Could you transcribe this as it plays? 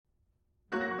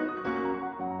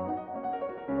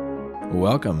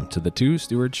Welcome to the Two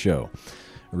Stewards Show.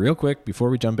 Real quick, before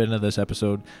we jump into this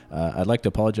episode, I'd like to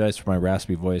apologize for my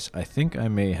raspy voice. I think I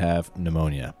may have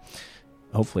pneumonia.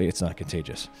 Hopefully it's not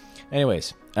contagious.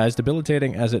 Anyways, as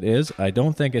debilitating as it is, I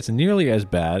don't think it's nearly as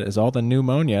bad as all the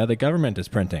pneumonia the government is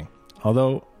printing.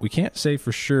 Although we can't say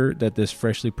for sure that this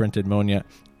freshly printed pneumonia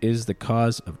is the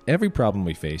cause of every problem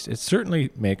we face, it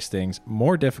certainly makes things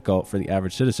more difficult for the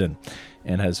average citizen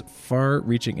and has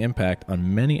far-reaching impact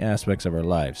on many aspects of our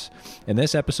lives. In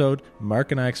this episode,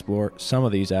 Mark and I explore some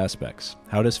of these aspects.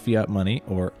 How does fiat money,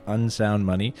 or unsound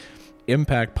money,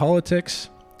 impact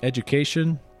politics,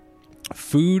 education,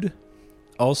 food?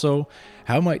 Also,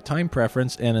 how might time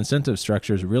preference and incentive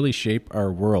structures really shape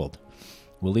our world?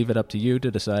 We'll leave it up to you to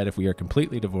decide if we are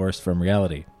completely divorced from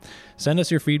reality. Send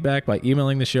us your feedback by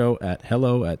emailing the show at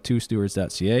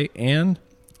hello@twostewards.ca, and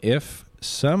if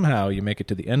somehow you make it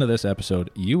to the end of this episode,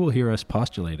 you will hear us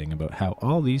postulating about how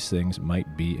all these things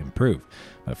might be improved.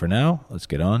 But for now, let's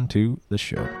get on to the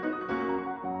show.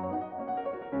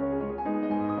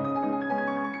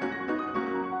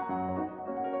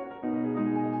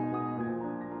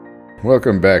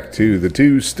 Welcome back to the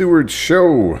Two Stewards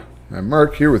Show. I'm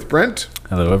Mark here with Brent.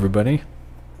 Hello, everybody.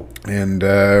 And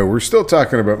we're still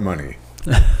talking about money.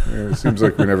 It seems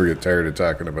like we never get tired of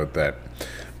talking about that.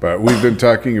 But we've been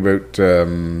talking about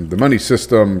the money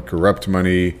system, corrupt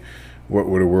money. What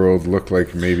would a world look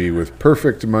like maybe with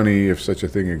perfect money if such a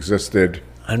thing existed?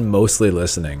 I'm mostly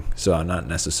listening, so I'm not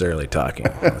necessarily talking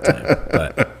all the time.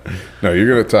 But no, you're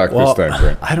going to talk this time,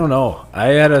 Brent. I don't know. I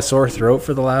had a sore throat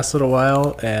for the last little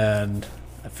while, and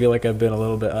I feel like I've been a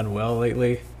little bit unwell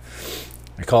lately.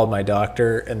 I called my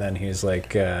doctor, and then he's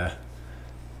like, I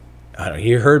don't know,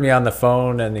 he heard me on the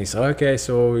phone, and he's like, okay,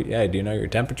 so, yeah, do you know what your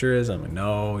temperature is? I'm like,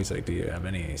 no. He's like, do you have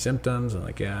any symptoms? I'm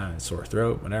like, yeah, sore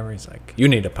throat, whatever. He's like, you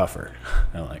need a puffer.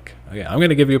 I'm like, okay, I'm going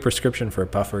to give you a prescription for a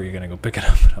puffer. You're going to go pick it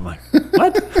up. I'm like,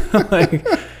 what? I'm like,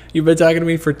 you've been talking to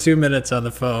me for 2 minutes on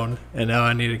the phone, and now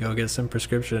I need to go get some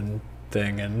prescription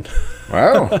thing. And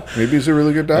wow, maybe he's a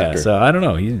really good doctor. Yeah, so I don't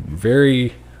know. He's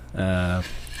very...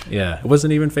 yeah, it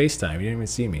wasn't even FaceTime. You didn't even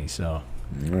see me, so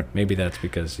maybe that's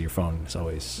because your phone is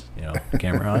always,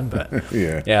 camera on. But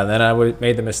yeah. Then I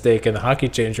made the mistake in the hockey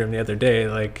change room the other day.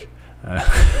 Like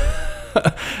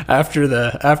after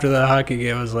the hockey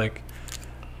game, I was like,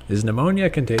 "Is pneumonia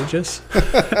contagious?"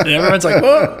 And everyone's like,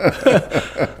 "Whoa!"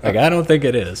 Like, I don't think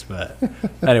it is, but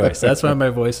anyways, that's why my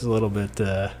voice is a little bit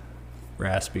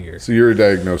raspier. So your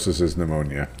diagnosis is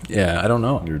pneumonia. Yeah, I don't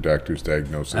know. Your doctor's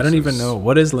diagnosis. I don't even know.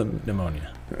 What is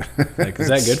pneumonia? Like, is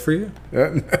that good for you?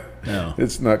 No.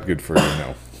 It's not good for you,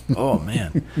 no. Oh,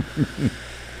 man.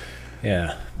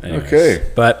 Yeah. Anyways. Okay.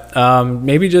 But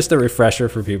maybe just a refresher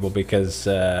for people because...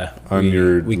 on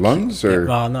your lungs? Or?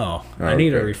 Well, no. Oh, I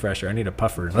need a refresher. I need a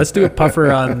puffer. Let's do a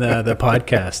puffer on the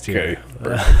podcast here.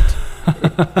 Okay.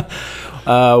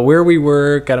 Where we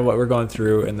were, kind of what we're going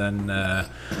through, and then...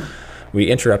 we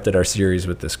interrupted our series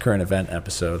with this current event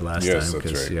episode last time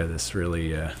because you had this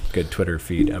really good Twitter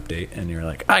feed update, and you're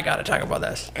like, I got to talk about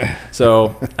this.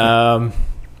 So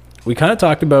we kind of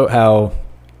talked about how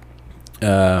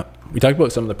we talked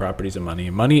about some of the properties of money.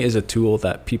 Money is a tool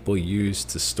that people use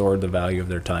to store the value of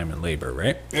their time and labor,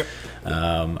 right? Yep.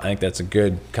 I think that's a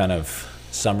good kind of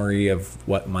summary of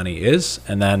what money is.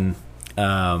 And then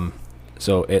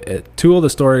so a tool to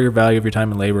store your value of your time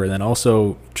and labor, and then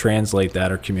also translate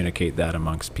that or communicate that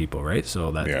amongst people, right? So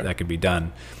that could be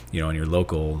done, in your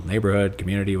local neighborhood,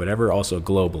 community, whatever, also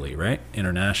globally, right?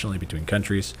 Internationally, between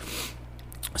countries.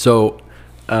 So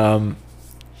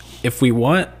if we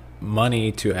want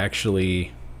money to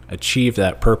actually achieve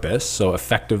that purpose, so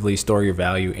effectively store your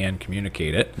value and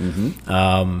communicate it,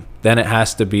 then it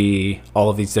has to be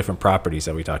all of these different properties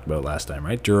that we talked about last time,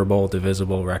 right? Durable,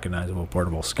 divisible, recognizable,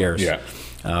 portable, scarce.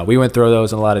 Yeah. We went through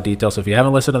those in a lot of detail. So if you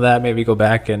haven't listened to that, maybe go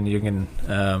back and you can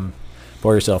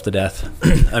bore yourself to death.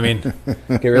 I mean,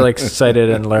 get really excited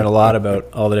and learn a lot about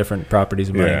all the different properties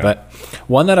of money. Yeah. But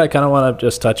one that I kind of want to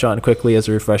just touch on quickly as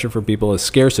a refresher for people is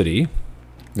scarcity.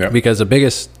 Yeah. Because the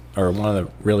biggest, or one of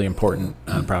the really important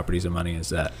properties of money is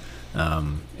that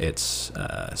it's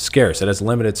scarce. It has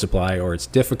limited supply, or it's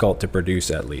difficult to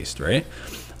produce at least, right?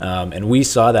 And we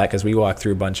saw that because we walked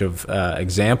through a bunch of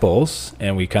examples,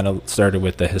 and we kind of started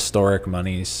with the historic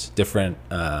monies, different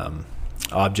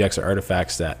objects or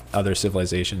artifacts that other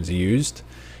civilizations used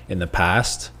in the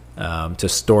past to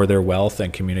store their wealth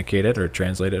and communicate it or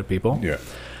translate it to people. Yeah.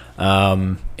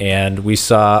 And we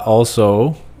saw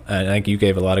also, and I think you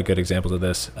gave a lot of good examples of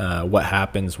this, what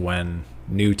happens when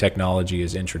new technology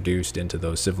is introduced into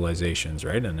those civilizations,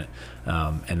 right? And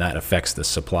that affects the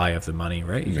supply of the money,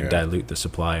 right? You can dilute the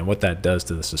supply and what that does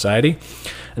to the society.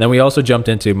 And then we also jumped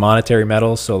into monetary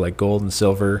metals, so like gold and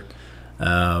silver,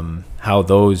 how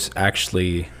those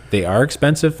actually, they are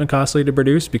expensive and costly to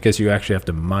produce because you actually have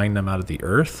to mine them out of the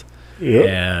earth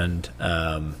and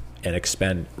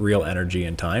expend real energy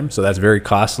and time. So that's very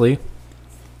costly.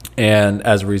 And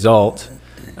as a result,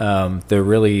 they're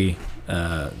really,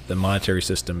 the monetary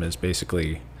system is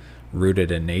basically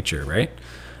rooted in nature, right?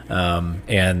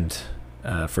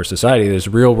 For society, there's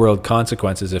real world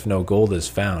consequences if no gold is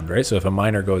found, right? So if a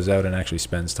miner goes out and actually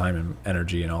spends time and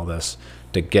energy and all this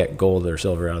to get gold or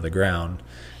silver out of the ground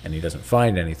and he doesn't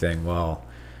find anything, well,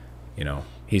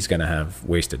 he's going to have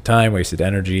wasted time, wasted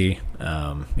energy.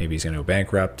 Maybe he's going to go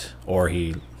bankrupt, or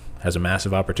he has a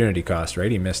massive opportunity cost,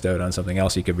 right? He missed out on something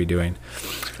else he could be doing.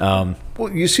 Well,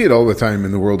 you see it all the time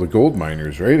in the world of gold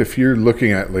miners, right? If you're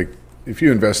looking at, like, if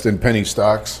you invest in penny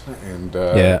stocks and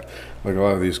like a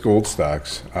lot of these gold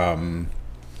stocks,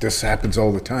 this happens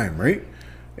all the time, right?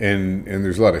 And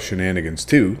there's a lot of shenanigans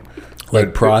too.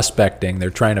 Like prospecting, they're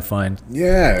trying to find.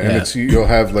 And you'll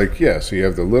have so you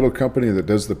have the little company that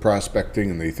does the prospecting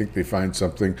and they think they find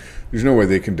something. There's no way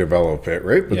they can develop it,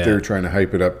 right? But they're trying to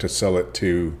hype it up to sell it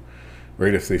to,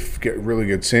 right? If they get really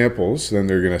good samples, then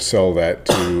they're going to sell that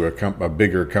to a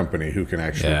bigger company who can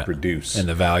actually produce. And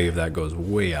the value of that goes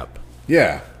way up.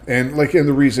 Yeah. And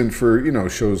the reason for,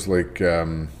 shows like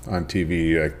on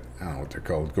TV, I don't know what they're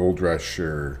called, Gold Rush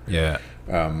or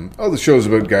all the shows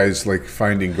about guys like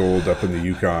finding gold up in the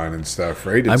Yukon and stuff,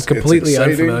 right? I'm completely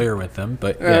unfamiliar with them,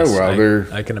 but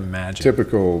I can imagine.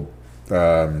 Typical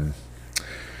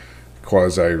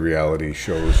quasi-reality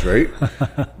shows, right?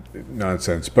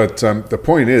 Nonsense. But the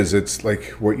point is, it's like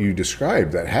what you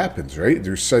described that happens, right?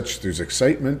 There's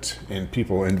excitement and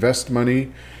people invest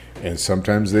money, and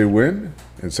sometimes they win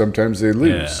and sometimes they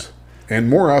lose. And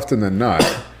more often than not,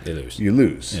 you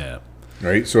lose. Yeah.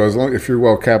 Right? So if you're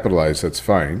well capitalized, that's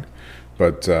fine.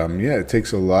 But it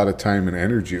takes a lot of time and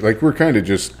energy. Like, we're kind of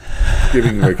just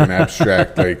giving like an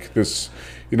abstract, like this,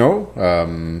 if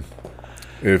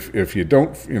you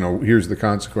don't, here's the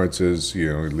consequences,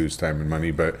 you lose time and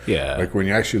money. But like when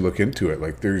you actually look into it,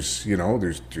 like there's I don't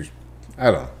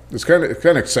know. It's kind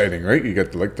of exciting, right? You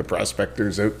got the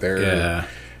prospectors out there.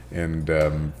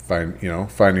 And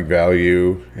finding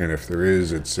value, and if there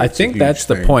is, it's I think that's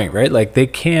the point, right? Like, they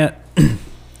can't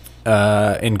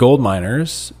in gold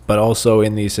miners, but also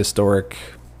in these historic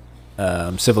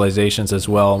civilizations as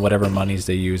well, and whatever monies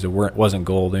they use, it wasn't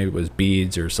gold, maybe it was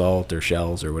beads or salt or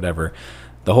shells or whatever.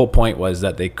 The whole point was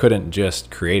that they couldn't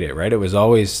just create it, right? It was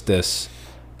always this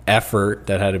effort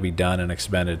that had to be done and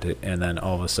expended, and then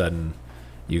all of a sudden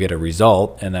you get a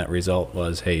result, and that result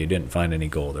was, hey, you didn't find any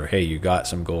gold, or hey, you got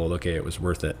some gold, okay, it was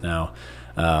worth it now.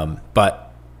 But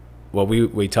what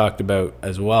we talked about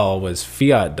as well was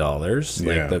fiat dollars,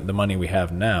 like the money we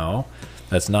have now,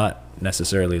 that's not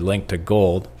necessarily linked to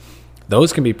gold.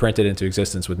 Those can be printed into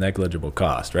existence with negligible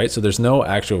cost, right? So there's no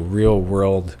actual real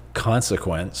world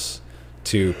consequence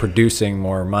to producing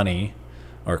more money,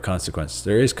 or consequence.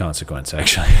 There is consequence,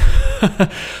 actually.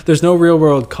 There's no real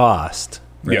world cost.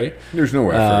 Right? There's no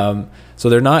effort. So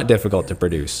they're not difficult to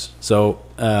produce. So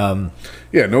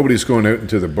nobody's going out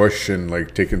into the bush and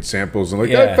like taking samples and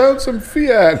like, I found some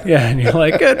fiat. Yeah, and you're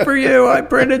like, good for you. I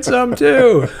printed some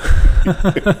too.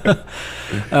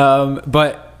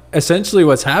 But essentially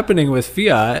what's happening with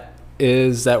fiat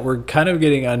is that we're kind of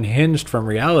getting unhinged from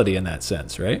reality in that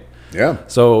sense, right? Yeah.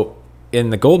 So in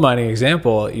the gold mining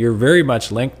example, you're very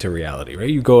much linked to reality, right?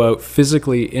 You go out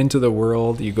physically into the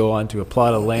world, you go onto a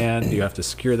plot of land, you have to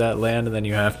secure that land, and then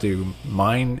you have to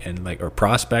mine and or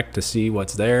prospect to see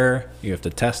what's there. You have to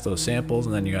test those samples,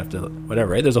 and then you have to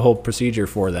whatever, right? There's a whole procedure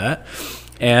for that.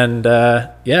 And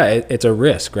it's a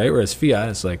risk, right? Whereas fiat,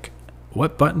 it's like,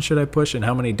 what button should I push and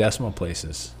how many decimal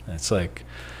places? And it's like,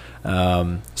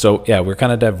 we're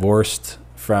kind of divorced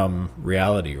from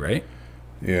reality, right?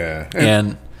 Yeah.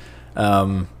 And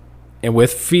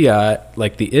with fiat,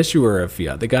 like the issuer of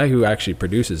fiat, the guy who actually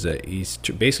produces it, he's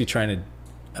basically trying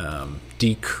to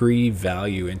decree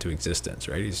value into existence,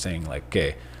 right? He's saying like,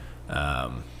 okay,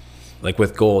 like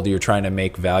with gold, you're trying to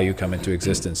make value come into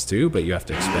existence too, but you have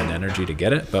to expend energy to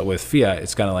get it. But with fiat,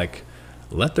 it's kind of like,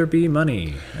 let there be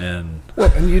money. And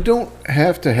you don't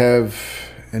have to have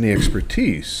any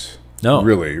expertise. No.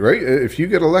 Really, right? If you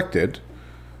get elected,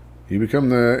 you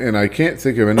become and I can't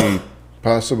think of any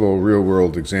possible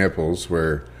real-world examples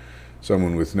where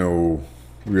someone with no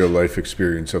real-life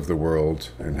experience of the world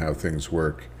and how things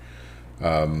work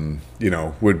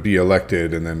would be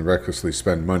elected and then recklessly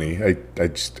spend money. I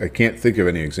can't think of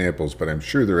any examples, but I'm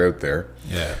sure they're out there.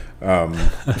 Yeah.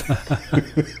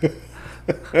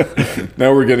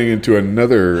 Now we're getting into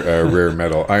another rare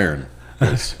metal, iron.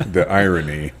 It's the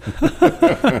irony.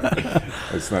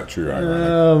 It's not true irony.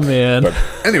 Oh, man. But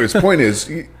anyways, point is,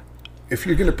 if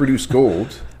you're going to produce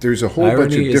gold, there's a whole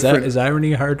bunch of different... Is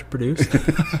irony hard to produce?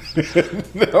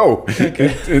 No.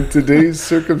 Okay. In today's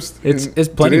circumstance... It's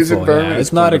plentiful, yeah.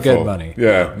 It's not plentiful. A good money.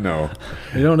 Yeah, no.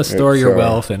 You don't want to store your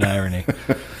wealth in irony.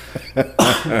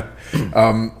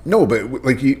 No, but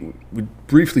like we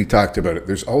briefly talked about it.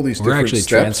 There's all these different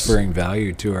steps. We're actually transferring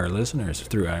value to our listeners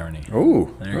through irony.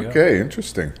 Oh, okay,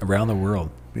 interesting. Around the world.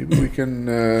 Maybe we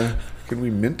can we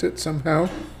mint it somehow?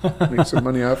 Make some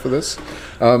money off of this?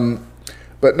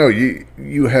 But no,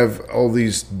 you have all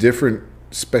these different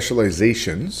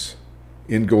specializations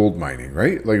in gold mining,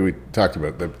 right? Like we talked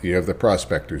about, you have the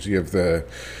prospectors, you have the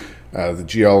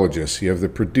geologists, you have the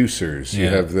producers, you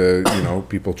have the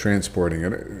people transporting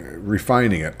it,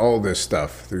 refining it, all this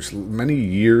stuff. There's many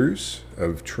years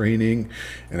of training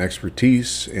and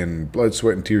expertise and blood,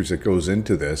 sweat, and tears that goes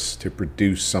into this to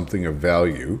produce something of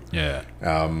value. Yeah.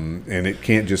 And it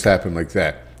can't just happen like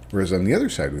that. Whereas on the other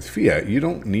side with fiat, you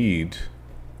just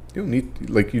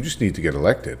need to get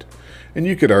elected. And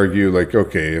you could argue, like,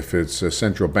 okay, if it's a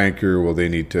central banker, well, they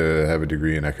need to have a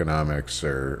degree in economics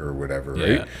or whatever,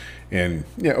 right? And,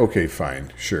 okay,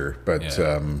 fine, sure. But,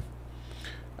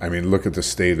 look at the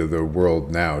state of the world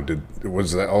now.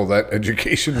 Was all that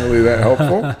education really that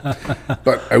helpful?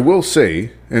 But I will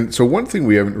say, and so one thing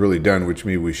we haven't really done, which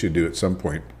maybe we should do at some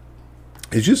point,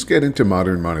 is just get into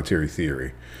modern monetary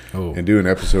theory. Oh. And do an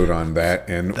episode on that.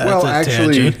 And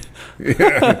tangent.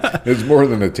 It's more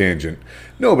than a tangent.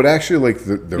 No, but actually, like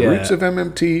the roots of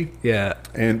MMT. Yeah.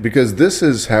 And because this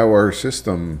is how our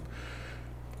system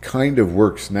kind of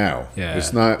works now. Yeah.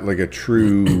 It's not like a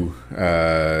true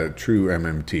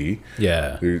MMT.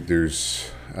 Yeah. There's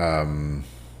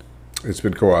it's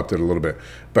been co-opted a little bit,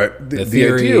 but the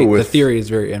theory is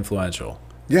very influential.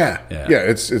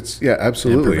 It's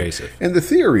absolutely. And pervasive. And the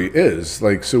theory is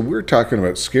like, so we're talking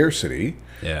about scarcity.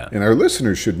 Yeah. And our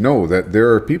listeners should know that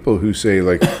there are people who say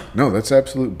like, no, that's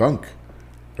absolute bunk.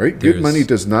 Right? Good money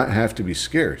does not have to be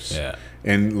scarce. Yeah.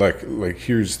 And like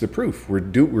here's the proof. We're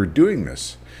doing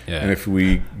this. Yeah. And if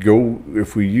we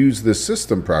use this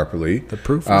system properly, the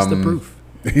proof is the proof.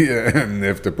 Yeah, and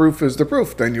if the proof is the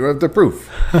proof, then you have the proof.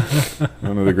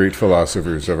 One of the great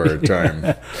philosophers of our time,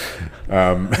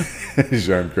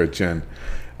 Jean Chrétien.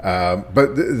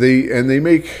 But they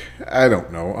make, I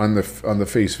don't know, on the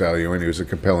face value, and it was a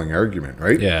compelling argument,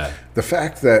 right? Yeah. The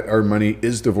fact that our money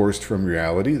is divorced from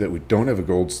reality, that we don't have a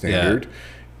gold standard,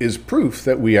 is proof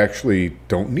that we actually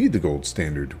don't need the gold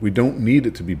standard. We don't need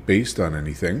it to be based on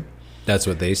anything. That's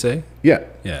what they say? Yeah.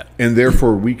 Yeah. And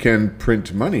therefore we can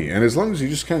print money. And as long as you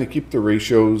just kind of keep the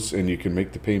ratios and you can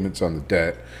make the payments on the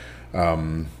debt,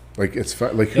 it's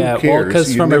fine. Like, who cares? Well,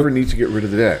 you never need to get rid of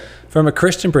the debt. From a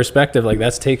Christian perspective, like,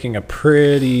 that's taking a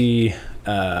pretty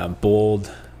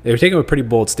bold... They're taking a pretty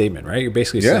bold statement, right? You're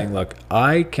basically saying, look,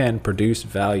 I can produce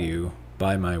value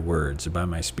by my words, or by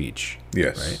my speech.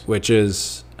 Yes. Right? Which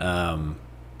is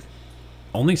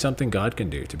only something God can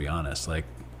do, to be honest. Like,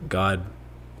 God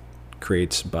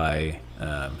creates by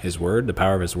his word, the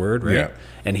power of his word, right? Yeah.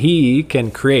 And he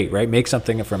can create, right? Make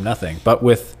something from nothing. But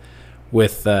with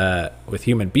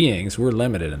human beings, we're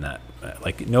limited in that.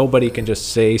 Like, nobody can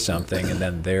just say something and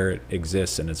then there it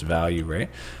exists and its value,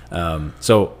 right?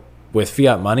 So with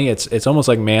fiat money, it's almost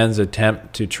like man's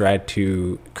attempt to try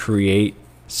to create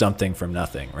something from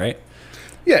nothing, right?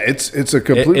 Yeah, it's a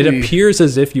completely... It appears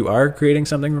as if you are creating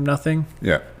something from nothing.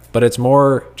 Yeah. But it's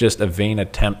more just a vain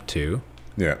attempt to.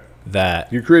 Yeah.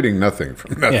 That you're creating nothing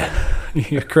from nothing. Yeah.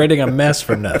 You're creating a mess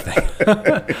from nothing.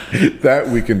 That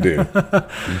we can do.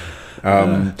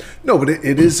 No, but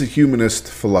it is a humanist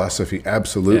philosophy,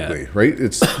 absolutely, right?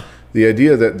 It's the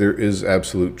idea that there is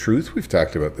absolute truth. We've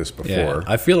talked about this before. Yeah.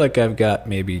 I feel like I've got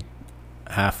maybe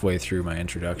halfway through my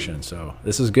introduction, so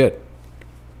this is good.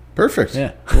 Perfect.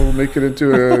 Yeah. We'll make it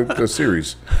into a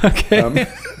series. Okay.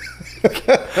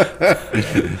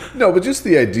 No, but just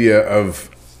the idea of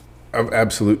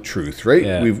absolute truth, right?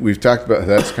 Yeah. We've talked about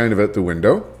that's kind of out the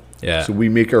window. Yeah. So we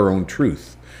make our own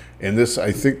truth. And this,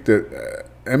 I think that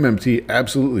MMT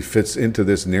absolutely fits into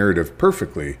this narrative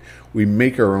perfectly. We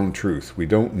make our own truth. We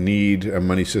don't need a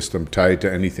money system tied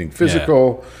to anything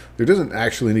physical. Yeah. There doesn't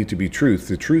actually need to be truth.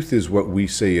 The truth is what we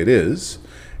say it is.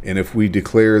 And if we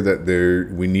declare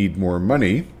that we need more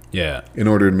money in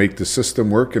order to make the system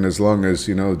work, and as long as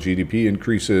GDP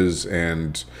increases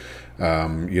and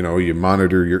You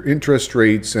monitor your interest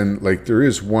rates, and like there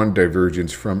is one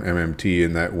divergence from MMT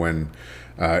in that when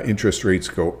interest rates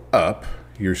go up,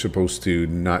 you're supposed to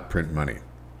not print money.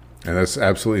 And that's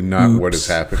absolutely not what has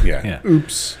happened. Yeah.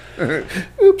 Oops.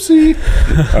 Oopsie.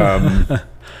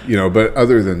 But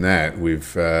other than that,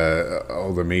 we've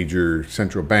all the major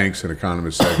central banks and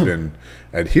economists have been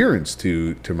adherents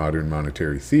to modern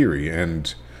monetary theory.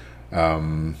 And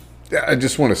I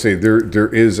just want to say there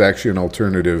is actually an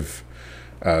alternative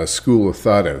school of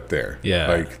thought out there. Yeah.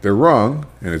 Like, they're wrong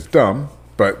and it's dumb,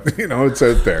 but, it's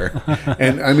out there.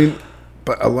 And I mean,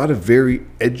 but a lot of very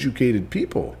educated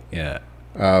people. Yeah.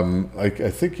 I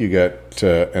think you got,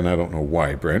 and I don't know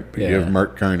why, Brent, but you have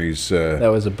Mark Carney's. That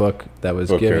was a book that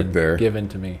was given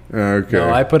to me. Okay.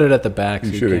 No, I put it at the back.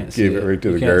 You should have gave it right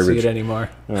to the garbage. Can't see it anymore.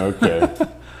 Okay.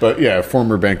 But yeah,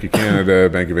 former Bank of Canada,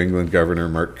 Bank of England Governor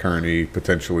Mark Carney,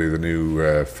 potentially the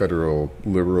new federal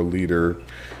Liberal leader,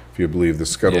 if you believe the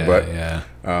scuttlebutt. Yeah.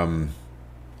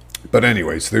 But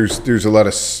anyways, there's a lot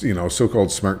of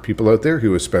so-called smart people out there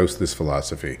who espouse this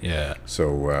philosophy. Yeah.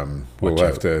 So we'll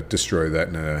have to destroy that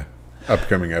in an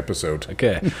upcoming episode.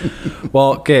 Okay.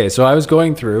 Well, okay. So I was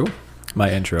going through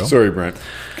my intro. Sorry, Brent.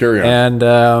 Carry on.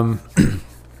 And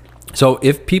so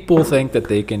if people think that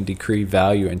they can decree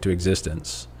value into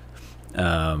existence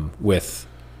with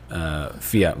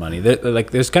fiat money,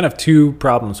 there's kind of two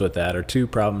problems with that, or two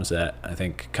problems that I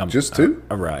think come just two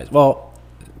arise. Well,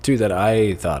 two that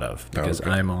I thought of, because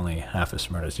I'm only half as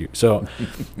smart as you. So,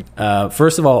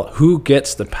 first of all, who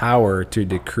gets the power to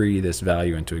decree this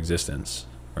value into existence,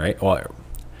 right? Well,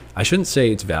 I shouldn't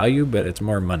say it's value, but it's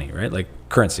more money, right? Like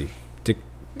currency, to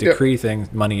decree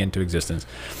things, money into existence.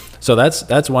 So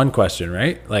that's one question,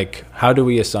 right? Like, how do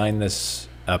we assign this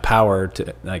power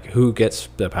to, like, who gets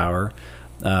the power?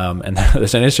 And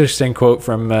there's an interesting quote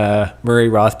from Murray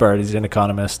Rothbard. He's an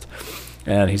economist.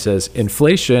 And he says,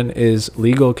 inflation is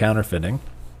legal counterfeiting,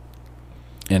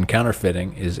 and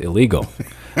counterfeiting is illegal.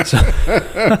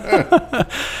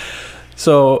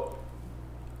 So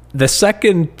the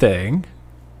second thing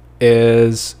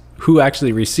is who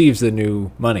actually receives the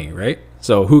new money, right?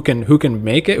 So who can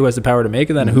make it, who has the power to make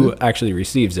it, then who actually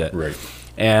receives it. Right.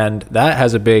 And that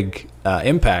has a big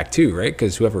impact too, right?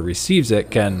 Because whoever receives it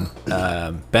can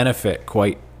benefit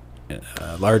quite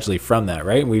largely from that,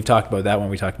 right? And we've talked about that when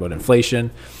we talked about inflation.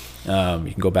 You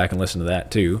can go back and listen to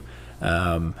that too.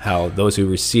 How those who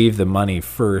receive the money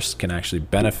first can actually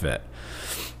benefit.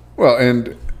 Well,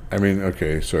 and I mean,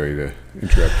 okay, sorry to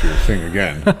interrupt your thing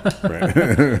again. Right?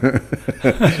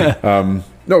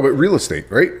 No, but real estate,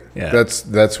 right? Yeah.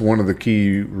 That's one of the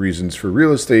key reasons for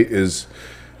real estate is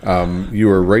you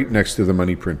are right next to the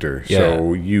money printer,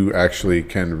 so you actually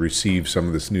can receive some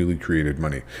of this newly created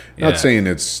money. Not saying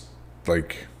it's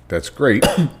like that's great,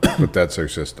 but that's our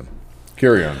system.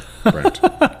 Carry on, Brent.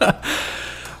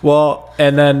 Well,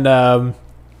 and then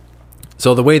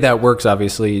so the way that works,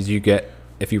 obviously, is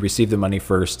if you receive the money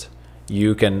first,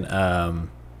 you can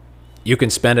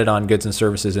spend it on goods and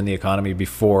services in the economy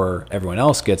before everyone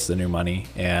else gets the new money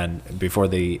and before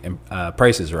the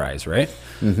prices rise, right?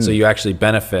 Mm-hmm. So you actually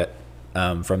benefit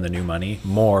from the new money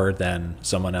more than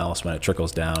someone else when it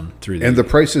trickles down through. And the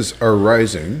prices are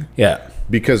rising,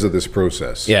 because of this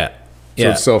process. Yeah. So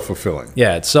it's self-fulfilling.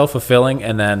 Yeah, it's self-fulfilling,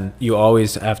 and then you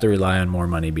always have to rely on more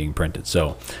money being printed.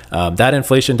 So that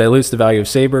inflation dilutes the value of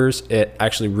savers. It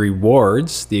actually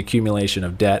rewards the accumulation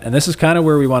of debt. And this is kind of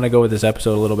where we want to go with this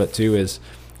episode a little bit too, is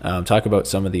talk about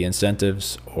some of the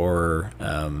incentives or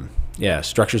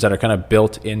structures that are kind of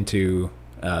built into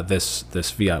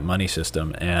this fiat money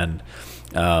system. And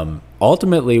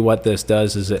ultimately what this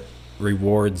does is it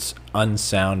rewards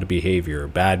unsound behavior,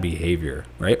 bad behavior,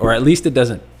 right? Or at least it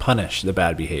doesn't punish the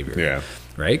bad behavior. Yeah.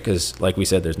 Right? Because like we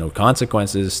said, there's no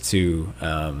consequences to,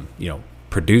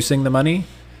 producing the money.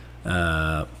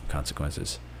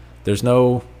 Consequences. There's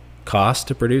no cost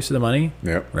to produce the money.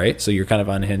 Yeah. Right? So you're kind of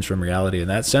unhinged from reality in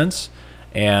that sense.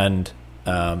 And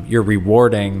you're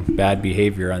rewarding bad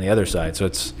behavior on the other side. So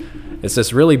it's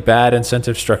this really bad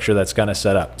incentive structure that's kind of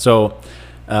set up. So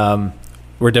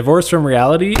we're divorced from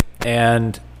reality.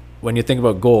 And when you think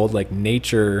about gold, like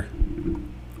nature,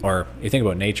 or you think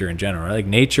about nature in general, right? Like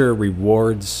nature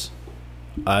rewards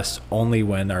us only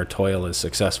when our toil is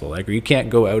successful. Like you can't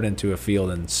go out into a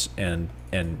field and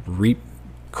reap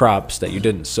crops that you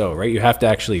didn't sow, right? You have to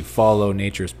actually follow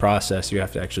nature's process. You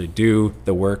have to actually do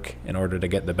the work in order to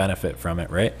get the benefit from it,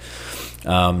 right?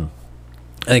 I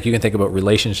think you can think about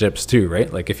relationships too,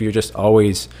 right? Like if you're just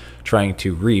always trying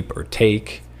to reap or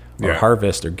take or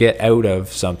harvest or get out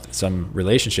of some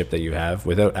relationship that you have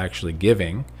without actually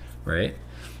giving, right?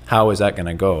 how is that going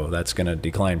to go? That's going to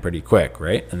decline pretty quick,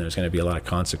 right? And there's going to be a lot of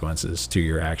consequences to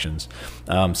your actions.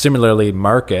 Similarly,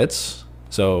 markets,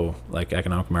 so like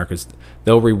economic markets,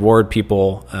 they'll reward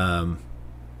people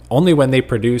only when they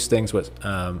produce things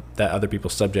that other people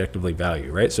subjectively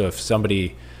value, right? So if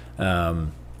somebody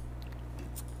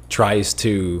tries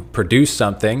to produce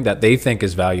something that they think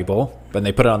is valuable, but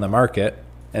they put it on the market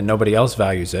and nobody else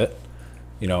values it,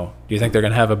 do you think they're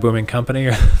going to have a booming company,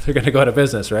 or they're going to go out of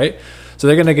business, right? So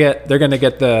they're going to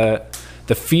get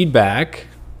the feedback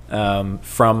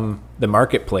from the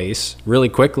marketplace really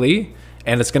quickly,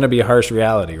 and it's going to be a harsh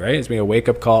reality, right? It's going to be a wake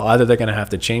up call. Either they're going to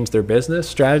have to change their business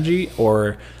strategy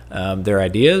or their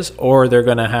ideas, or they're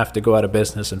going to have to go out of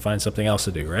business and find something else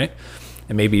to do, right?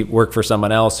 And maybe work for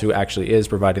someone else who actually is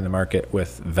providing the market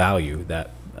with value that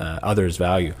others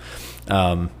value.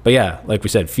 But yeah, like we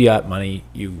said, fiat money,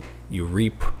 you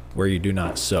reap where you do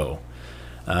not sow.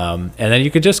 And then you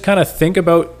could just kind of think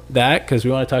about that, because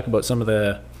we want to talk about some of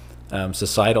the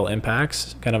societal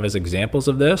impacts kind of as examples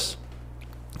of this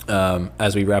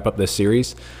as we wrap up this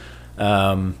series.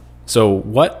 So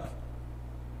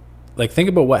think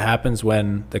about what happens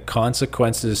when the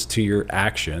consequences to your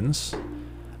actions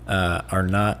are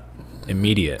not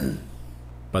immediate,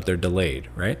 but they're delayed,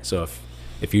 right? So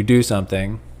if you do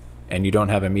something and you don't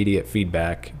have immediate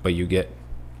feedback, but you get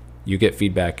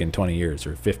feedback in 20 years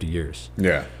or 50 years.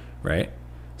 Yeah. Right?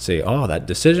 Say, oh, that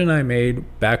decision I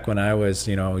made back when I was,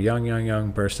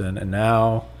 young person, and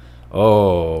now,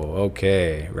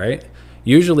 okay, right?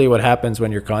 Usually what happens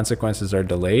when your consequences are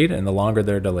delayed, and the longer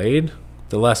they're delayed,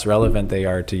 the less relevant they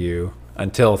are to you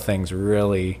until things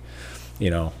really,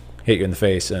 hit you in the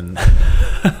face, and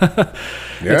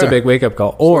it's a big wake-up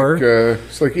call. Or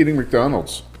it's like eating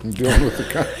McDonald's. I'm dealing with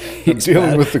the he's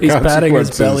patting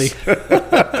his belly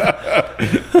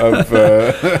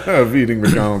of eating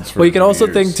McDonald's. Well, you can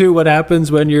also think too what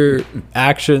happens when your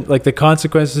action, like the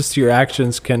consequences to your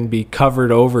actions, can be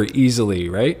covered over easily,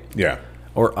 right? Yeah.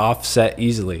 Or offset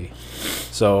easily.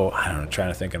 So I don't know. Trying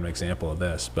to think of an example of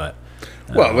this, but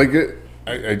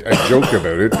I joke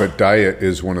about it, but diet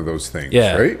is one of those things,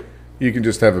 right? You can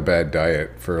just have a bad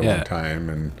diet for a long time,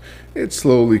 and it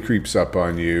slowly creeps up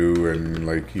on you, and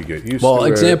you get used to it. Well,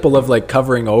 example of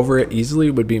covering over it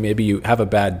easily would be maybe you have a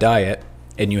bad diet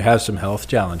and you have some health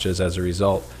challenges as a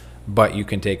result, but you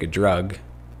can take a drug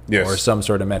or some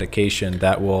sort of medication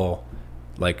that will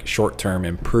short-term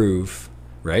improve,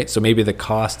 right? So maybe the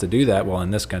cost to do that, well, in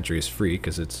this country is free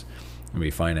because it's going to be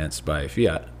financed by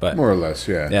fiat, but more or less,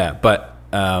 yeah. Yeah, but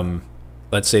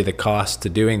let's say the cost to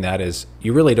doing that is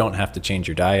you really don't have to change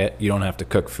your diet. You don't have to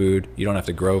cook food. You don't have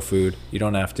to grow food. You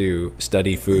don't have to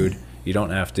study food. You don't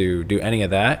have to do any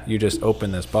of that. You just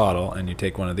open this bottle and you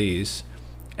take one of these,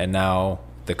 and now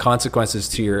the consequences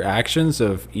to your actions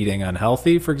of eating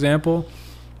unhealthy, for example,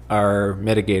 are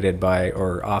mitigated by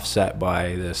or offset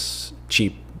by this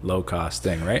cheap, low-cost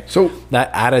thing, right? So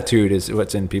that attitude is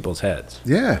what's in people's heads.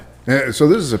 Yeah. So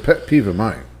this is a pet peeve of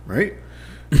mine, right?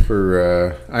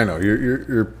 For I know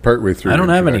you're partway through. I don't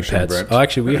have any pets. Brent. Oh,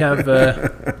 actually, we have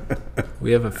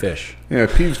a fish. Yeah,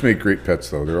 peeves make great pets,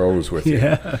 though. They're always with you.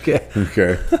 Yeah. Okay.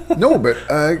 Okay. No, but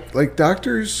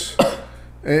doctors,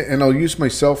 and I'll use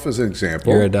myself as an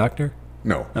example. You're a doctor?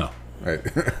 No. Oh.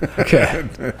 Okay.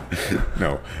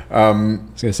 No. I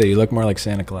was gonna say you look more like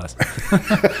Santa Claus.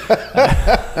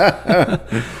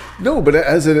 No, but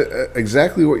as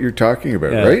exactly what you're talking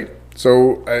about, right?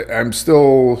 So I'm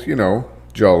still,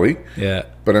 jolly. Yeah.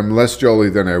 But I'm less jolly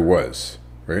than I was,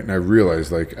 right? And I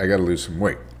realized I got to lose some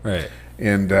weight. Right.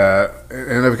 And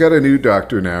I've got a new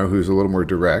doctor now who's a little more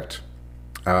direct.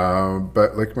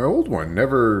 But my old one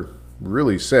never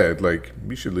really said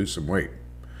you should lose some weight,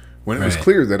 when it was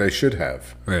clear that I should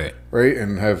have. Right. Right.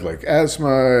 And have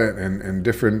asthma and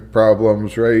different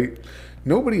problems. Right.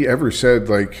 Nobody ever said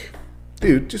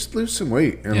dude, just lose some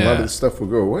weight and a lot of the stuff will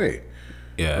go away.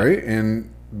 Yeah. Right. And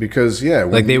because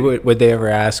would they ever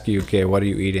ask you, okay, what are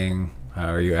you eating?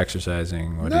 How are you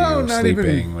exercising? What are you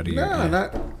sleeping?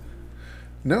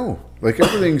 No.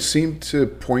 Everything seemed to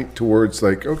point towards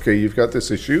okay, you've got this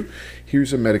issue.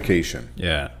 Here's a medication.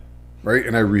 Yeah. Right.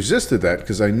 And I resisted that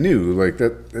because I knew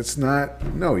that's not,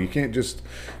 no, you can't just,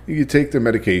 you take the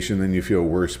medication, then you feel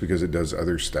worse because it does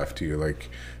other stuff to you.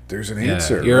 There's an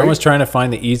answer. You're almost trying to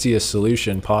find the easiest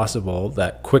solution possible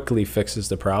that quickly fixes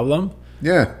the problem.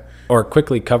 Yeah. Or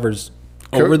quickly covers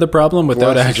over the problem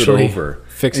without actually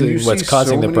fixing what's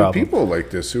causing the problem. People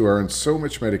like this who are on so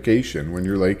much medication when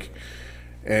you're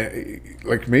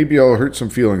maybe I'll hurt some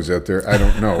feelings out there. I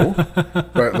don't know.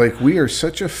 But we are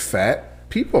such a fat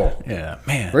people. Yeah,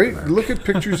 man. Right? Mark. Look at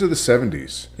pictures of the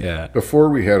 70s. Yeah. Before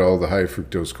we had all the high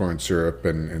fructose corn syrup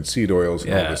and seed oils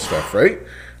and all this stuff, right?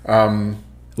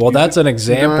 Well, that's an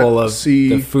example of see,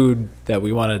 the food that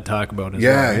we want to talk about as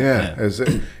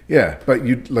well. But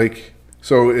you like,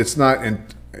 so it's not, and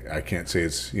I can't say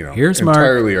it's, Here's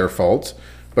entirely our fault,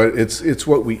 but it's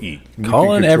what we eat. You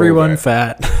calling everyone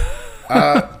fat.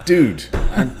 Dude,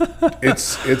 it's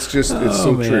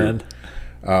so man.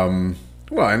 true.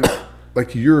 Well, and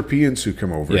like Europeans who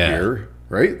come over here,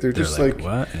 right? They're just like,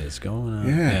 what is going on?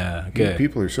 Yeah, okay.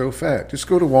 People are so fat. Just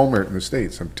go to Walmart in the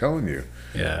States. I'm telling you.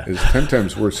 Yeah. It's 10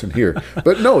 times worse than here.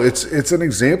 But no, it's an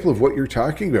example of what you're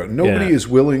talking about. Nobody is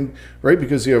willing, right?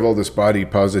 Because you have all this body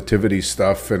positivity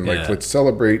stuff and like, let's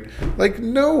celebrate. Like,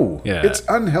 no, it's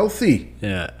unhealthy.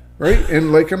 Yeah. Right?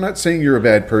 And like, I'm not saying you're a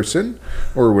bad person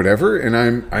or whatever, and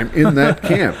I'm in that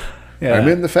camp. I'm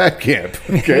in the fat camp,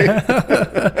 okay?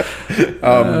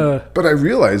 But I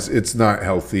realize it's not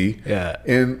healthy. Yeah.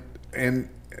 And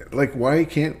like, why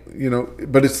can't,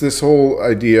 but it's this whole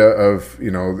idea of,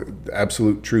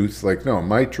 absolute truth. Like, no,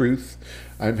 my truth,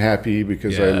 I'm happy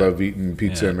because I love eating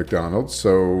pizza at McDonald's.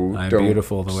 So I'm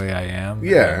beautiful the way I am.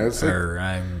 Yeah.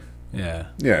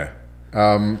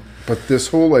 But this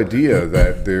whole idea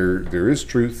that there is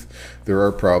truth, there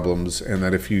are problems, and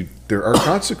that there are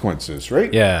consequences,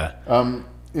 right? Yeah.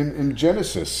 In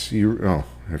Genesis, I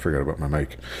forgot about my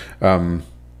mic.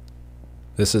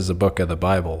 This is a book of the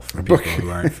Bible for people who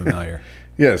aren't familiar.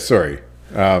 Yeah, sorry.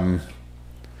 So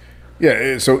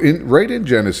right in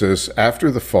Genesis,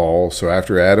 after the fall, so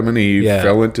after Adam and Eve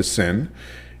fell into sin,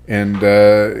 and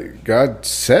God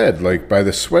said, like, by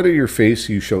the sweat of your face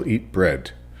you shall eat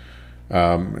bread.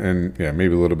 And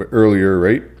maybe a little bit earlier,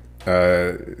 right?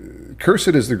 Cursed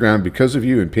is the ground because of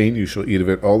you, in pain you shall eat of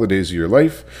it all the days of your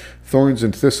life. Thorns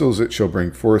and thistles it shall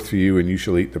bring forth for you, and you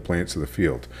shall eat the plants of the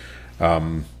field.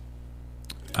 So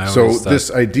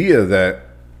this idea that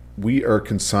we are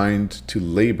consigned to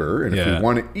labor, and if we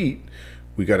want to eat,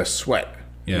 we got to sweat.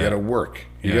 You got to work.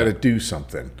 You got to do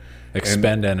something.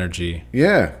 Expend energy.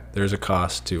 Yeah. There's a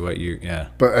cost to what you,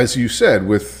 But as you said,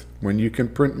 when you can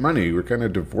print money, we're kind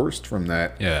of divorced from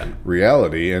that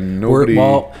reality, and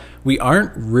we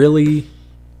aren't really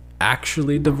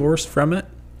actually divorced from it.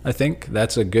 I think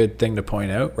that's a good thing to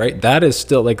point out, right? That is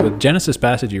still, like, the Genesis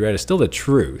passage you read is still the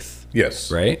truth.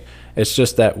 Yes. Right? It's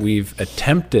just that we've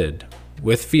attempted,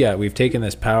 with fiat, we've taken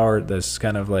this power, this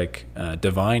kind of like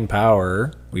divine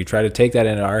power, we try to take that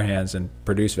into our hands and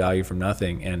produce value from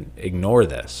nothing and ignore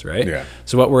this, right? Yeah.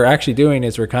 So what we're actually doing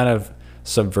is we're kind of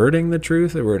subverting the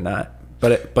truth, or we're not,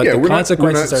 but the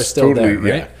consequences are still there, right?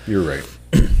 Yeah, you're right.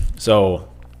 So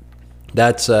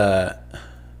that's you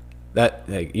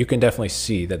can definitely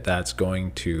see that that's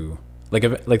going to,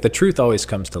 like the truth always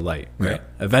comes to light, right?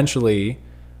 Yeah. Eventually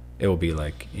it will be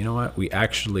like, you know what, we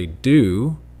actually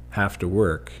do have to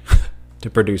work to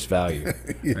produce value.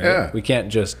 Right? We can't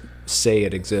just say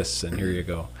it exists and here you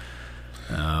go.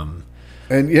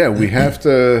 We have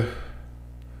to,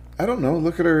 I don't know,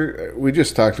 look at we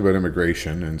just talked about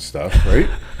immigration and stuff, right?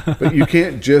 But you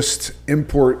can't just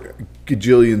import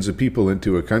gajillions of people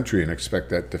into a country and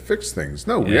expect that to fix things.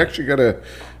 No, we actually got to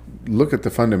look at the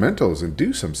fundamentals and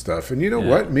do some stuff. And you know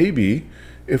what? Maybe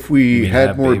if we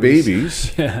had more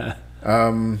babies.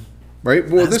 Right?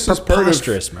 Well, that's this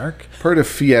is Mark. part of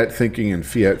fiat thinking and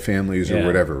fiat families or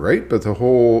whatever, right? But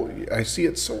I see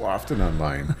it so often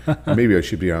online. Maybe I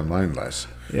should be online less.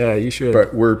 Yeah, you should.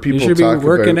 But where people you should be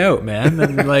working out, man,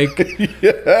 and like,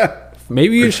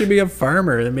 maybe you should be a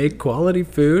farmer and make quality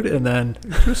food and then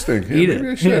interesting. Eat maybe it.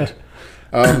 I should.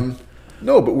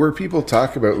 No, but where people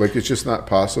talk about, like, it's just not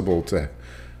possible to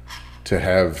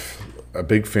have a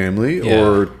big family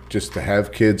or just to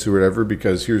have kids or whatever,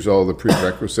 because here's all the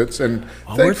prerequisites. And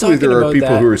thankfully there are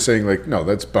people who are saying, like, no,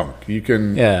 that's bunk. You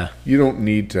can, you don't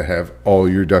need to have all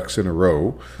your ducks in a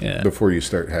row before you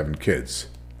start having kids.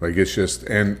 Like, it's just,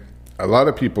 and a lot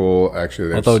of people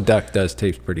actually, although duck does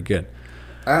taste pretty good.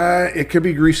 It could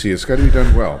be greasy. It's got to be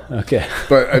done well. Okay.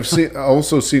 But I've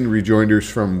also seen rejoinders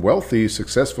from wealthy,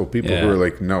 successful people who are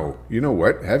like, no, you know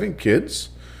what? Having kids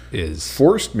is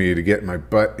forced me to get my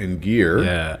butt in gear.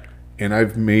 Yeah. And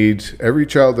I've made, every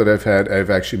child that I've had, I've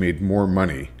actually made more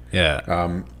money.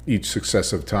 Yeah. Each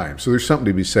successive time. So there's something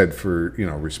to be said for,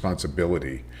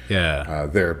 responsibility. Yeah.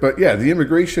 There. But yeah, the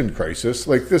immigration crisis,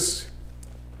 like this,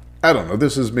 I don't know,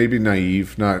 this is maybe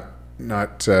naive, not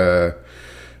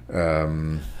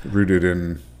rooted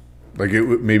in, like,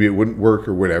 maybe it wouldn't work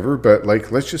or whatever, but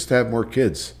like, let's just have more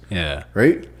kids. Yeah.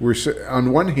 Right?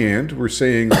 On one hand, we're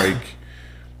saying, like,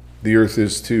 the earth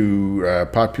is too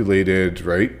populated,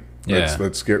 right?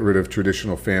 Let's get rid of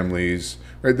traditional families,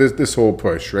 right? This whole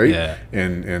push, right? Yeah.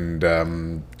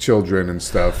 And children and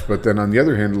stuff. But then on the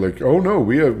other hand, like, oh no,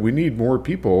 we need more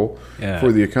people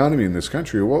for the economy in this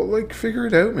country. Well, like, figure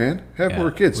it out, man. Have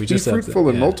more kids. Be fruitful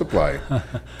and multiply.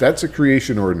 That's a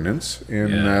creation ordinance,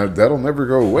 and that'll never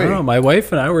go away. I don't know, my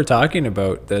wife and I were talking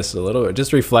about this a little bit,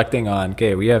 just reflecting on,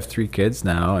 okay, we have 3 kids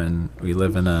now, and we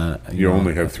live in you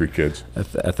only have 3 kids.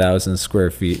 1,000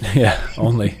 square feet. Yeah,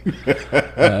 only.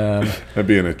 That'd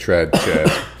be in a trad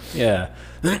chat. Yeah.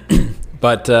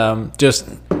 But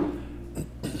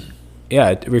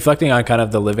reflecting on kind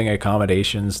of the living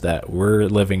accommodations that we're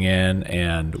living in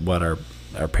and what our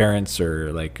parents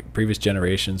or like previous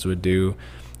generations would do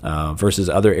versus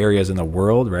other areas in the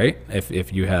world, right?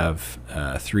 If you have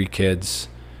 3 kids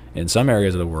in some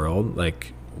areas of the world,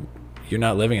 like, you're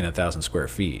not living in 1,000 square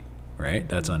feet, right?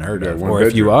 That's unheard of. Or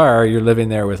if you are, you're living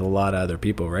there with a lot of other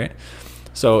people, right?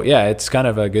 So yeah, it's kind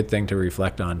of a good thing to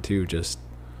reflect on too. Just,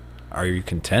 are you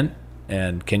content?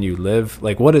 And can you live,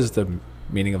 like, what is the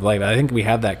meaning of life? I think we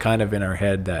have that kind of in our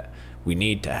head that we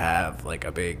need to have like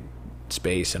a big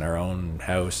space in our own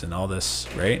house and all this,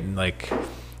 right? And like,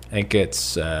 I think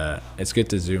it's good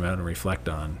to zoom out and reflect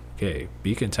on, okay,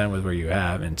 be content with where you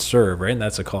have and serve, right? And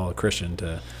that's a call of Christian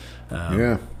to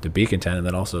be content, and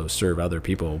then also serve other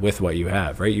people with what you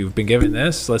have, right? You've been given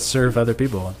this, let's serve other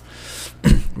people.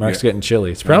 Mark's getting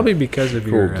chilly. It's probably because of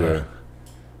your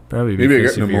probably maybe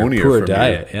because I got of pneumonia your poor from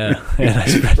diet. you.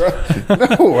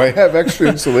 Yeah. No, I have extra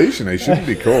insulation. I shouldn't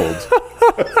be cold.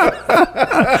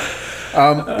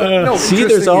 No, see,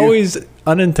 there's always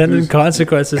unintended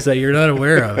consequences that you're not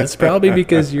aware of. It's probably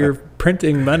because you're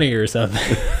printing money or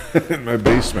something in my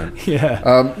basement.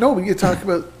 Yeah. No, but you talk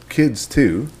about kids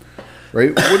too,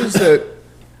 right? What is that?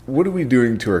 What are we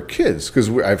doing to our kids? Because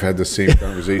I've had the same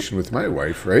conversation with my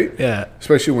wife, right? Yeah.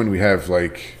 Especially when we have,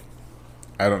 like,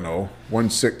 I don't know, one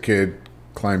sick kid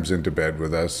climbs into bed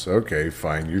with us. Okay,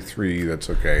 fine. You're 3. That's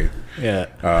okay. Yeah.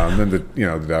 Then the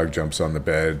dog jumps on the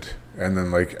bed, and then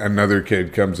like another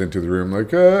kid comes into the room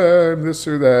like, I'm this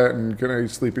or that, and can I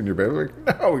sleep in your bed? We're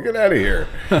like, no, get out of here,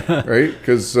 right?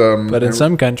 Because but in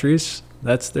some countries,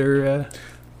 that's their.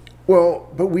 Well,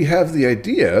 but we have the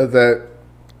idea that,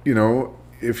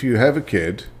 if you have a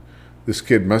kid, this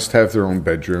kid must have their own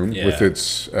bedroom with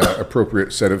its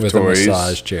appropriate set of with toys. A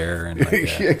massage chair. And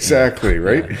like exactly,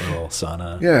 right? Yeah, a little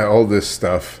sauna. Yeah, all this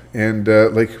stuff. And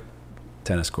like...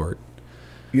 tennis court.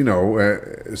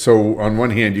 So on one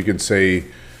hand, you can say,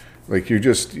 like,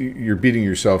 you're beating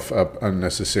yourself up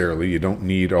unnecessarily. You don't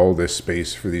need all this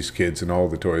space for these kids and all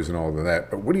the toys and all of that.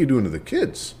 But what are you doing to the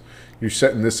kids? You're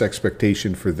setting this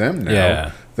expectation for them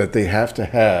now that they have to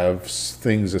have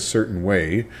things a certain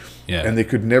way, and they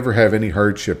could never have any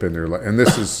hardship in their life. And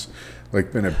this has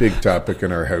like been a big topic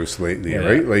in our house lately,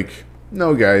 right? Like,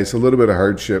 no, guys, a little bit of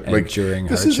hardship. And like, during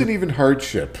this hardship? isn't even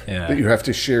hardship that you have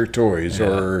to share toys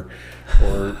or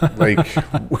like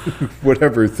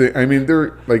whatever thing. I mean,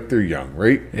 they're young,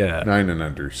 right? Yeah, 9 and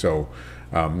under. So,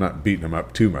 not beating them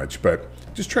up too much, but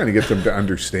just trying to get them to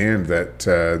understand that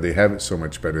they have it so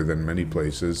much better than many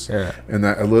places, and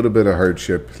that a little bit of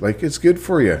hardship, like, it's good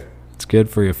for you. It's good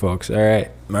for you, folks. All right,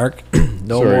 Mark.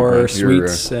 No Sorry, more Brent,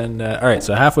 sweets. And all right,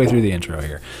 so halfway through the intro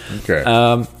here. Okay.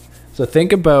 So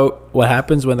think about what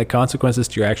happens when the consequences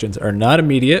to your actions are not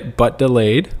immediate but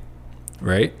delayed,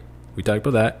 right? We talked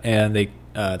about that, and they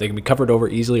can be covered over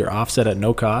easily or offset at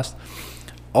no cost.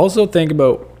 Also think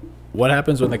about what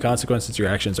happens when the consequences to your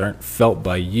actions aren't felt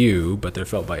by you, but they're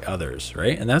felt by others,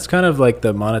 right? And that's kind of like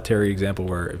the monetary example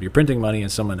where if you're printing money and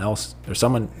someone else or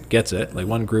someone gets it, like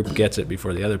one group gets it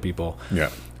before the other people,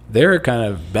 they're kind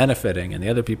of benefiting and the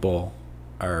other people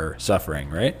are suffering,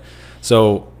 right?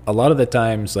 So a lot of the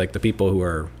times, like, the people who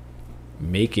are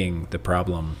making the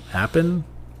problem happen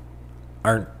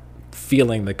aren't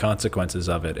feeling the consequences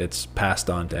of it. It's passed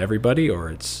on to everybody, or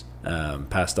it's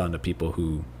passed on to people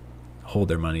who hold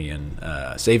their money in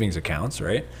savings accounts,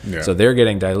 right? Yeah. So they're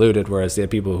getting diluted, whereas the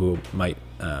people who might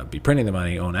be printing the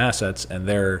money own assets, and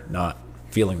they're not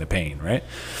feeling the pain, right?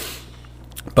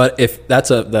 But if that's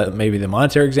that maybe the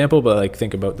monetary example, but like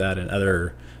think about that in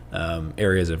other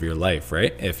areas of your life,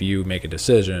 right? If you make a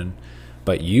decision,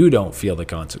 but you don't feel the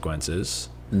consequences,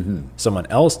 someone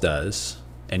else does,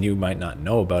 and you might not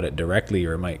know about it directly,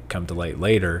 or it might come to light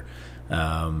later.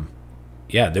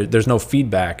 There's no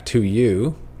feedback to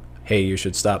you. Hey, you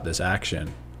should stop this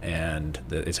action, and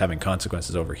it's having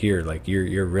consequences over here. Like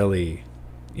you're really,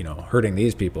 hurting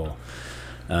these people.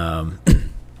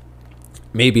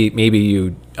 Maybe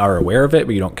you are aware of it,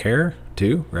 but you don't care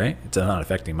too, right? It's not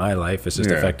affecting my life. It's just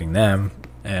affecting them.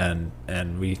 And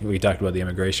we talked about the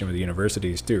immigration with the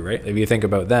universities too, right? If you think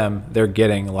about them, they're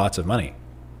getting lots of money.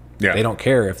 Yeah. They don't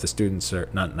care if the students are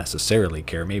not necessarily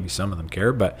care. Maybe some of them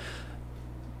care, but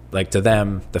like to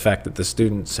them, the fact that the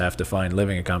students have to find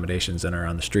living accommodations and are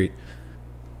on the street,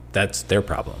 that's their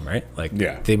problem, right? Like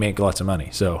they make lots of money.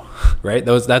 So, right.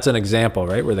 That's an example,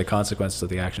 right? Where the consequences of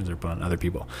the actions are put on other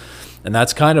people. And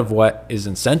that's kind of what is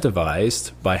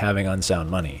incentivized by having unsound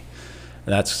money.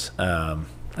 And that's kind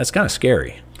of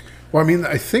scary. Well, I mean,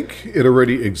 I think it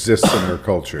already exists in our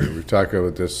culture. We talk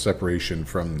about this separation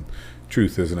from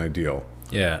truth as an ideal.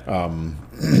 Yeah.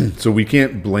 So we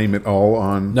can't blame it all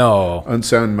on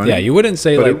unsound money. Yeah, you wouldn't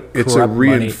say but it's a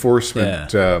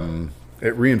reinforcement. Yeah.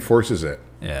 It reinforces it.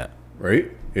 Yeah.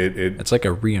 Right? It's like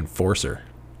a reinforcer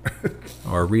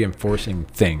or a reinforcing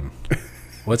thing.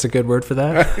 What's a good word for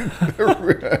that?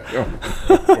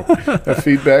 A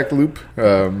feedback loop?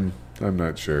 I'm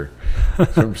not sure.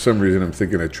 For some reason, I'm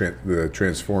thinking of the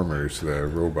Transformers, the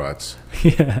robots.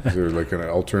 Yeah. They're like an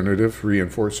alternative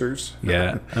reinforcers.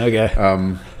 Yeah. Okay.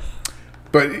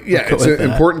 But yeah, it's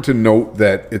important to note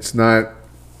that it's not,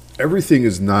 everything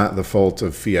is not the fault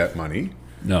of fiat money.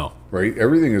 No. Right?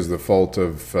 Everything is the fault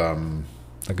of...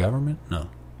 the government? No.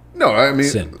 No, I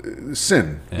mean...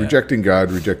 Sin. Yeah. Rejecting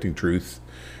God, rejecting truth,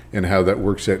 and how that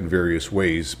works out in various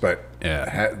ways. But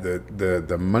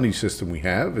the money system we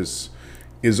have is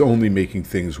only making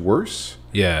things worse.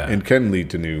 Yeah. And can lead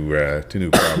to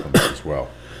new problems as well.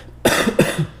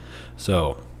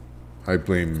 So... I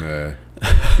blame your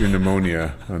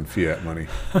pneumonia on fiat money.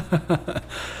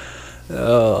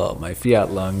 Oh, my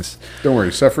fiat lungs. Don't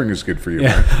worry, suffering is good for you.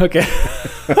 Yeah, man. Okay.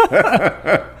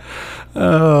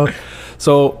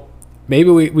 So maybe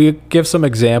we give some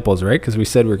examples, right? Because we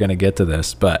said we are going to get to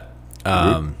this, but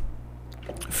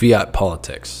fiat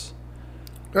politics.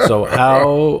 So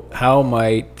how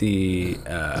might we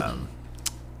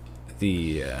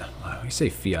say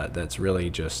fiat, that's really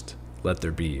just let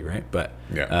there be, right? But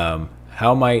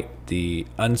how might the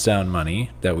unsound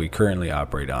money that we currently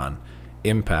operate on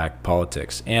impact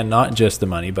politics, and not just the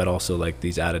money, but also like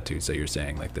these attitudes that you're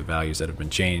saying, like the values that have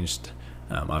been changed?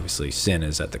 Obviously sin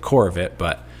is at the core of it,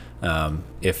 but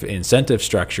if incentive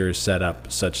structures set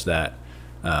up such that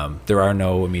there are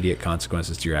no immediate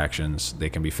consequences to your actions, they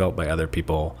can be felt by other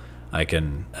people, I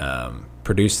can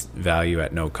produce value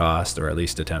at no cost, or at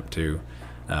least attempt to,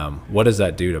 what does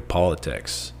that do to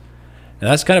politics? And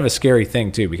that's kind of a scary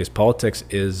thing too, because politics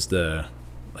is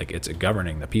it's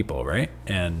governing the people, right?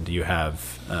 And you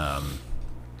have a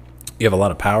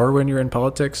lot of power when you're in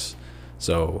politics.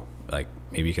 So like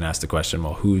maybe you can ask the question,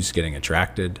 well, who's getting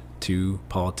attracted to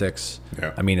politics?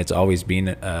 Yeah. I mean, it's always been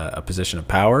a position of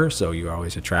power, so you're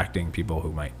always attracting people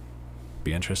who might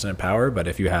be interested in power. But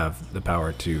if you have the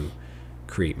power to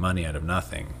create money out of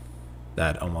nothing,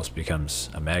 that almost becomes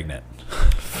a magnet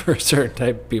for a certain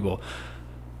type of people.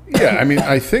 Yeah, I mean,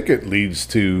 I think it leads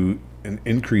to an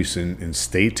increase in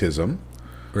statism.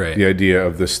 Right. The idea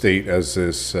of the state as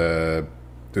this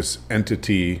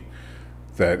entity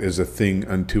that is a thing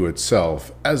unto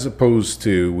itself, as opposed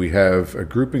to we have a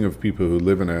grouping of people who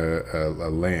live in a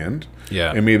land.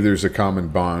 Yeah. And maybe there's a common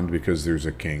bond because there's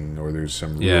a king or there's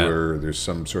some ruler or there's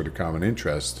some sort of common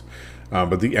interest.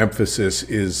 But the emphasis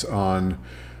is on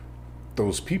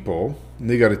those people, and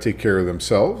they got to take care of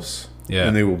themselves. Yeah.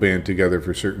 And they will band together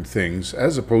for certain things,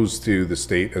 as opposed to the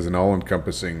state as an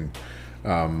all-encompassing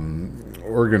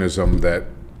organism that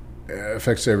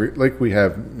affects like we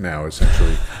have now,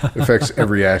 essentially, affects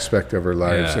every aspect of our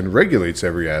lives and regulates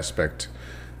every aspect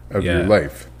of your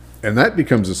life. And that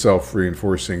becomes a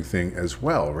self-reinforcing thing as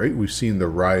well, right? We've seen the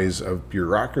rise of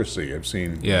bureaucracy. I've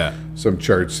seen some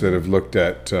charts that have looked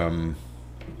at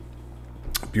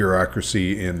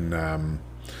bureaucracy in...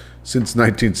 since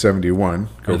 1971.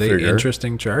 Are they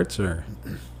interesting charts, or?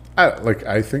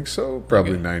 I think so.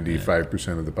 Probably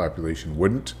 95% of the population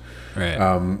wouldn't. Right.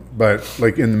 But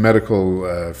like in the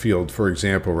medical field, for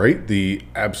example, right, the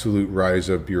absolute rise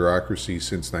of bureaucracy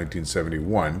since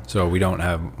 1971. So we don't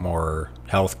have more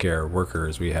healthcare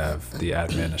workers. We have the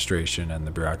administration and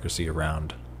the bureaucracy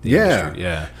around the industry.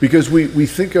 Yeah. Because we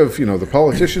think of, the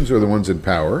politicians are the ones in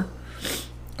power.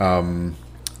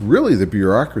 Really, the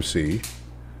bureaucracy...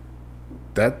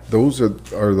 those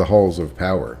are the halls of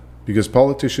power, because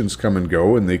politicians come and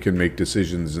go and they can make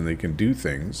decisions and they can do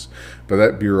things, but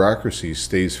that bureaucracy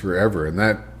stays forever. And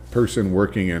that person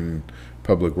working in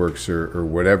public works or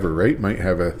whatever, right, might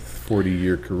have a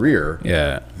 40-year career.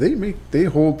 Yeah. They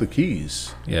hold the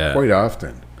keys quite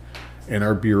often. And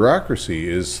our bureaucracy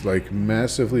is like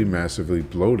massively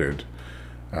bloated.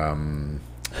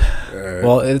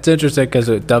 Well, it's interesting because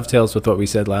it dovetails with what we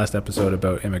said last episode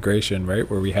about immigration, right?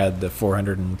 Where we had the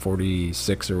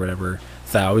 446 or whatever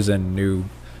thousand new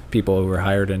people who were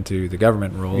hired into the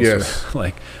government roles. Yes.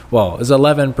 Like, well, it's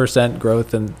 11%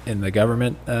 growth in the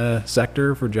government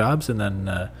sector for jobs, and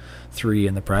then 3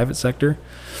 in the private sector.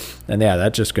 And yeah,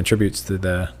 that just contributes to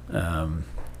the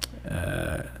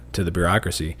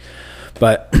bureaucracy.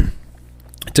 But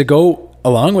to go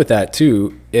along with that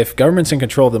too, if government's in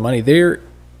control of the money, they're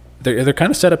kind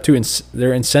of set up to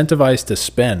they're incentivized to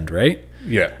spend, right?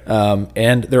 Yeah.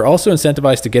 And they're also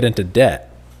incentivized to get into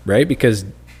debt, right? Because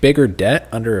bigger debt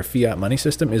under a fiat money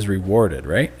system is rewarded,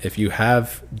 right? If you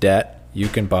have debt, you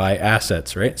can buy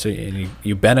assets, right? So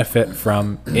you benefit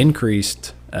from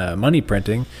increased money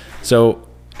printing. So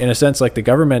in a sense, like the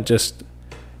government just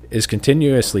is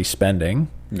continuously spending.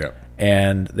 Yeah.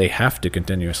 And they have to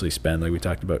continuously spend, like we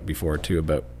talked about before too,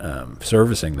 about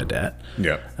servicing the debt.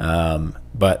 Yeah.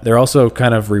 But they're also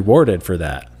kind of rewarded for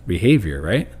that behavior,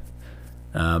 right?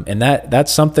 And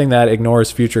that's something that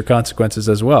ignores future consequences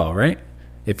as well, right?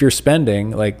 If you're spending,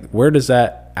 like, where does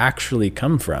that actually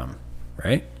come from,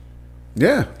 right?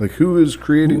 Yeah. Like, who is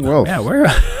creating wealth? Yeah, where?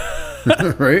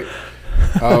 Right.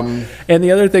 And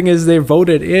the other thing is they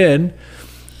voted in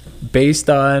based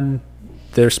on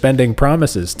their spending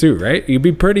promises too, right? You'd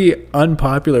be pretty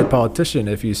unpopular politician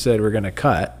if you said we're going to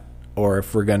cut, or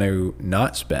if we're going to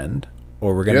not spend,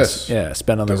 or we're going to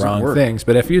spend on the wrong things.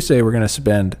 But if you say we're going to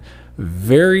spend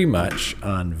very much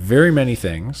on very many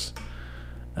things,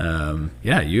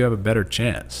 you have a better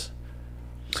chance.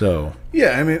 So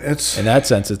yeah, I mean, it's in that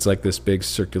sense, it's like this big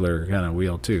circular kind of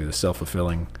wheel too, the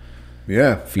self-fulfilling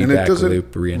feedback and it doesn't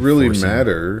loop really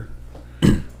matter.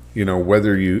 You know,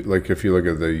 whether you, like, if you look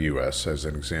at the U.S. as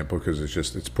an example, because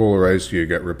it's polarized. You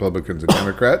got Republicans and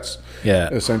Democrats,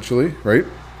 essentially, right?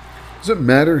 Does it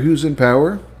matter who's in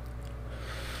power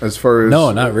as far as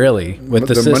no, not really. With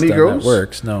the system, money goes, that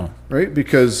works. No, right?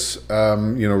 Because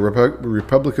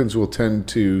Republicans will tend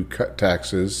to cut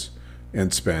taxes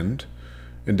and spend,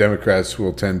 and Democrats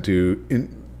will tend to,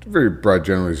 in very broad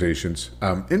generalizations,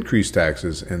 increase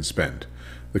taxes and spend.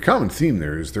 The common theme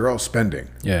there is they're all spending.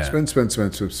 Yeah. Spend.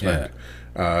 Yeah.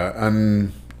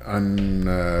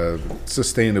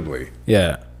 Unsustainably.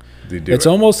 Yeah. They do it's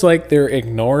almost like they're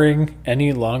ignoring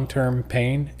any long-term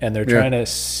pain, and they're trying to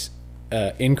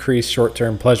increase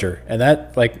short-term pleasure. And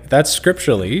that's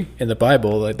scripturally in the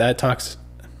Bible. Like that talks,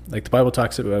 like the Bible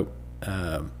talks about,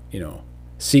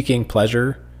 seeking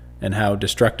pleasure and how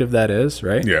destructive that is,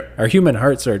 right? Yeah. Our human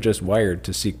hearts are just wired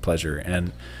to seek pleasure,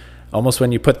 and almost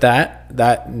when you put that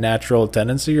natural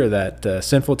tendency or that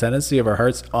sinful tendency of our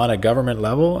hearts on a government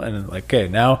level, and like, okay,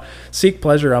 now seek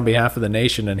pleasure on behalf of the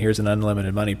nation, and here's an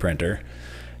unlimited money printer.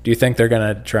 Do you think they're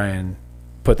going to try and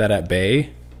put that at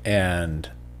bay and,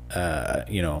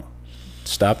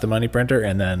 stop the money printer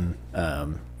and then,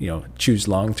 choose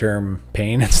long-term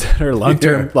pain instead, or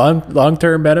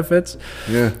long-term benefits?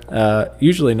 Yeah.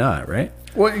 Usually not, right?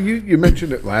 Well, you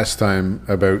mentioned it last time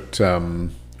about,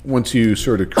 once you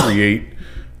sort of create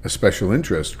a special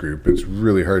interest group, it's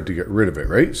really hard to get rid of it,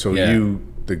 right? So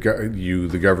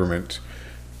the government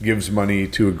gives money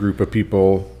to a group of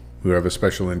people who have a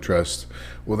special interest.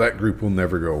 Well, that group will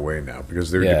never go away now because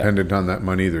they're dependent on that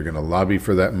money. They're going to lobby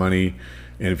for that money.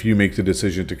 And if you make the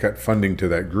decision to cut funding to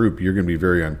that group, you're going to be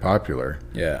very unpopular.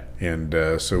 Yeah. And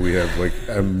so we have like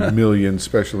a million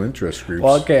special interest groups.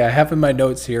 Well, okay, I have in my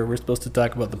notes here, we're supposed to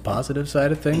talk about the positive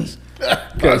side of things.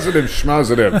 Positive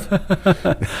schmositive.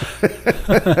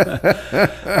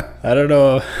 I don't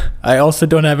know. I also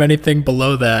don't have anything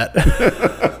below that.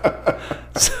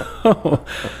 So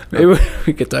maybe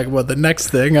we could talk about the next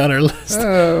thing on our list.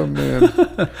 Oh, man.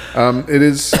 It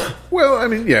is, well, I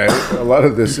mean, a lot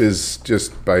of this is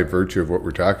just by virtue of what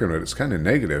we're talking about. It's kind of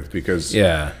negative because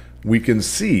we can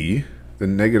see the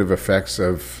negative effects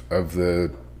of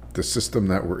the system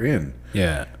that we're in.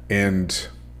 Yeah. And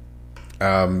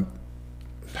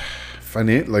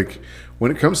like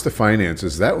when it comes to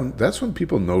finances, that's when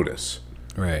people notice.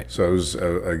 Right. So I was,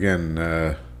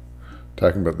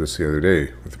 talking about this the other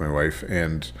day with my wife,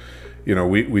 and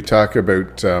we talk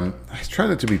about I try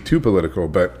not to be too political,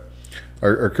 but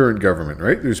our current government,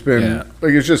 right? There's been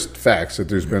like, it's just facts that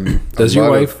the's been does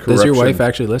your wife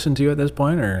actually listen to you at this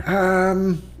point, or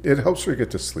it helps her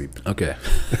get to sleep. Okay.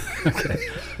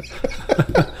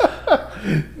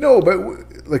 No,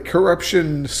 but like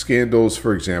corruption scandals,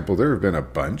 for example, there have been a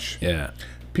bunch. Yeah.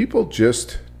 People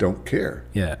just don't care.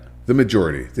 Yeah. The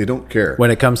majority, they don't care.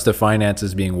 When it comes to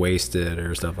finances being wasted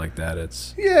or stuff like that,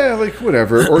 it's... Yeah, like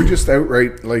whatever. Or just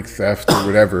outright like theft or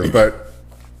whatever. But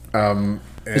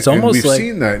it's almost we've like...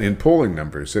 seen that in polling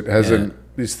numbers. It hasn't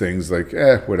these things like,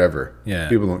 whatever. Yeah.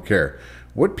 People don't care.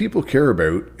 What people care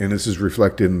about, and this is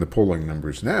reflected in the polling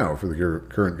numbers now for the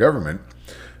current government,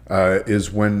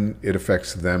 is when it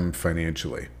affects them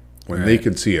financially. When they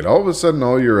can see it. All of a sudden,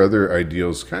 all your other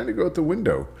ideals kind of go out the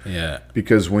window. Yeah.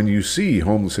 Because when you see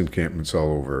homeless encampments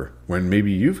all over, when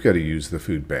maybe you've got to use the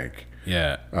food bank.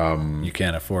 Yeah. You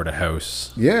can't afford a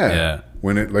house. Yeah. Yeah.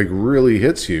 When it like really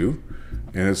hits you,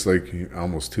 and it's like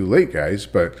almost too late, guys,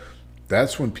 but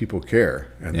that's when people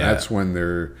care. And that's when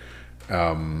they're...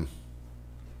 and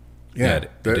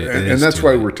that's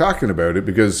why we're talking about it,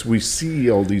 because we see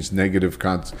all these negative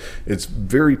it's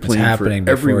very plain for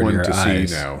everyone to see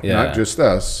now. Not just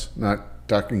us, not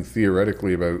talking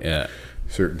theoretically about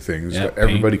certain things, but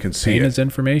everybody can see pain it. Is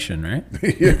information, right?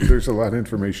 Yeah, there's a lot of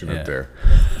information out there.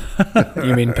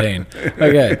 You mean pain.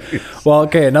 Okay. Well,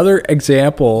 another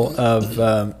example of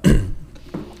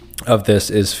this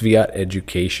is fiat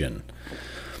education.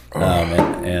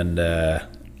 And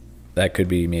that could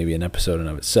be maybe an episode in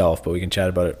of itself, but we can chat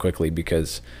about it quickly,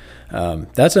 because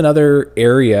that's another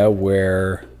area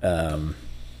where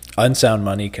unsound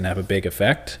money can have a big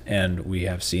effect, and we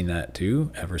have seen that too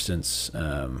ever since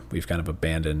we've kind of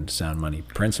abandoned sound money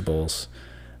principles,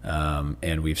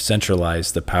 and we've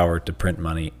centralized the power to print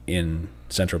money in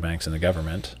central banks and the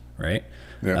government, right?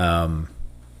 Yeah.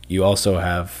 You also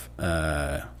have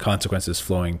consequences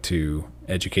flowing to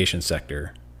education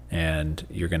sector, and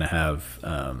you're going to have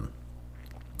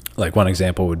like one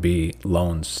example would be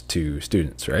loans to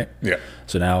students, right? Yeah.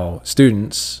 So now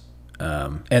students,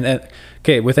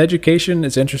 with education,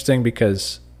 it's interesting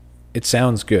because it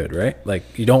sounds good, right? Like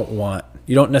you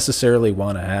don't necessarily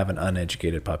want to have an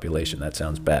uneducated population. That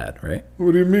sounds bad, right?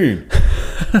 What do you mean?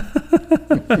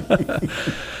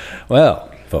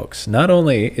 Well, folks, not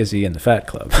only is he in the fat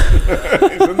club,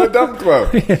 he's in the dumb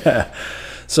club. Yeah.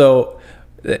 So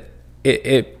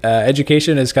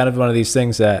education is kind of one of these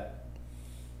things that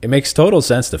it makes total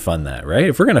sense to fund that, right?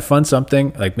 If we're going to fund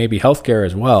something like maybe healthcare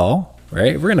as well,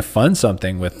 right? If we're going to fund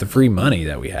something with the free money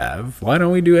that we have, why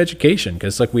don't we do education?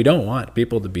 Because like we don't want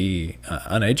people to be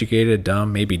uneducated,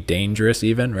 dumb, maybe dangerous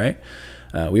even, right?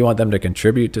 We want them to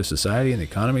contribute to society and the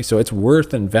economy. So it's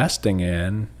worth investing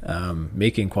in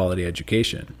making quality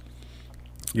education.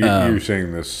 You're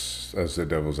saying this as the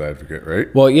devil's advocate, right?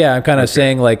 Well, yeah, I'm kind of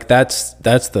saying like that's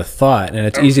the thought, and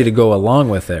it's easy to go along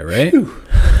with it, right?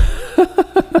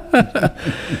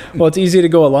 Well, it's easy to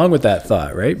go along with that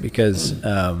thought, right? Because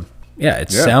it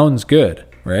sounds good,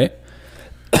 right?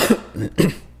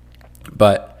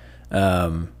 But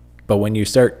when you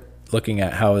start looking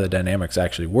at how the dynamics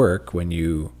actually work, when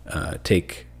you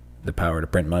take the power to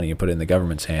print money and put it in the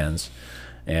government's hands,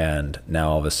 and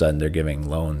now all of a sudden they're giving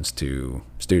loans to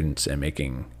students and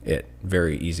making it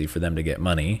very easy for them to get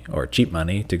money or cheap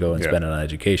money to go and spend it on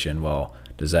education. Well,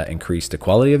 does that increase the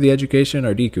quality of the education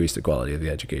or decrease the quality of the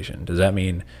education? Does that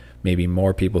mean maybe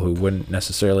more people who wouldn't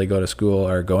necessarily go to school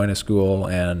are going to school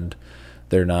and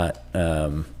they're not,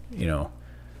 oh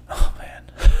man.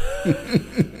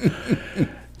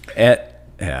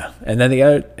 And then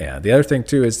the other thing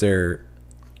too is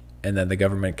and then the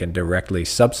government can directly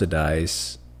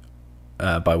subsidize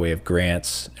by way of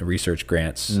grants and research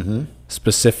grants,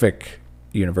 specific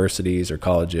universities or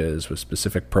colleges with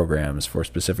specific programs for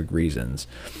specific reasons.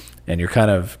 And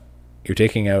you're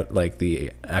taking out like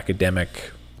the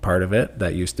academic part of it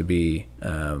that used to be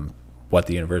what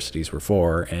the universities were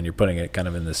for, and you're putting it kind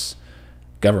of in this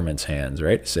government's hands,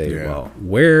 right? Say, well,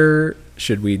 where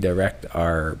should we direct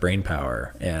our brain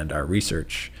power and our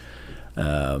research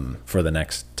for the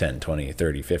next 10, 20,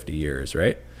 30, 50 years,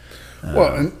 right?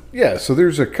 So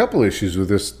there's a couple issues with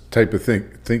this type of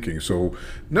thinking. So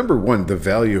number one, the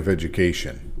value of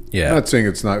education. Yeah. I'm not saying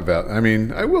it's not value. I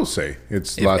mean, I will say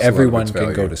it's lots of everyone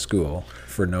can go to school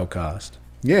for no cost.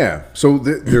 Yeah. So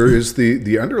there is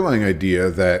the underlying idea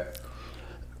that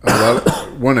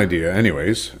one idea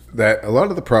anyways, that a lot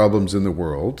of the problems in the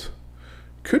world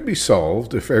could be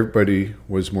solved if everybody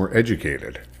was more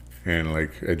educated. And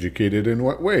like educated in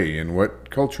what way, in what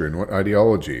culture, in what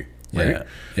ideology, right?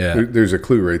 Yeah. There's a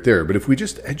clue right there. But if we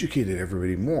just educated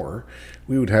everybody more,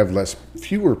 we would have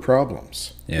fewer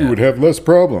problems. Yeah. We would have less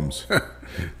problems.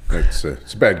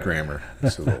 It's bad grammar.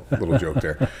 It's a little joke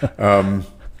there.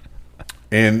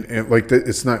 And like that,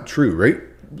 it's not true, right?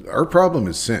 Our problem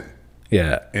is sin.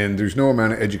 Yeah. And there's no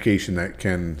amount of education that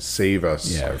can save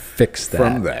us fix that.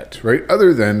 From that, right?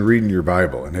 Other than reading your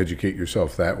Bible and educate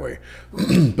yourself that way.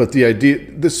 But the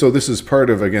idea, this is part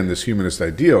of, again, this humanist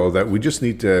ideal that we just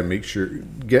need to make sure,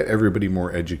 get everybody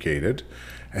more educated,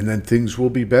 and then things will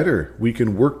be better. We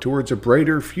can work towards a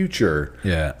brighter future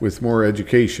with more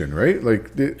education, right?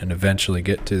 And eventually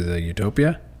get to the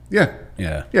utopia? Yeah.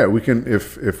 Yeah. Yeah, we can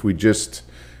if we just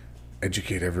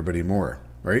educate everybody more,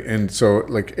 right? And so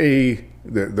like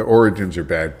the origins are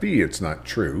bad. B, it's not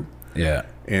true. Yeah.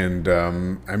 And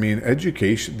I mean,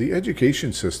 the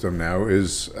education system now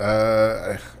is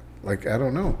like, I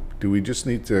don't know. Do we just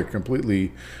need to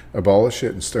completely abolish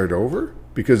it and start over?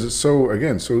 Because it's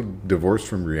so divorced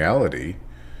from reality.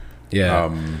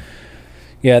 Yeah.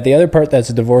 Yeah. The other part that's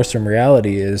divorced from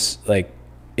reality is like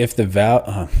if the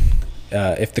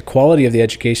quality of the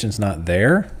education is not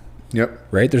there, Yep.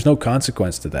 right? There's no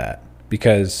consequence to that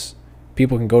because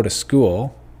people can go to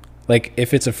school. Like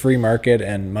if it's a free market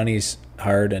and money's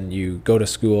hard and you go to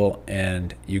school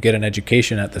and you get an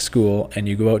education at the school and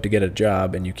you go out to get a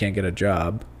job and you can't get a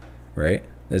job, right?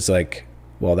 It's like,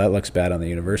 well, that looks bad on the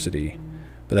university,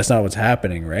 but that's not what's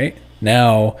happening, right?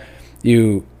 Now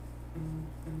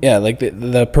like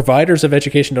the providers of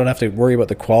education don't have to worry about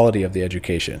the quality of the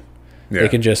education. Yeah. They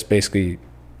can just basically,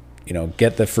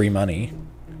 get the free money,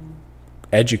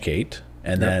 educate,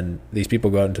 and then these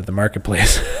people go out into the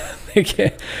marketplace. They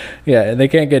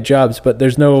can't get jobs, but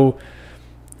there's no.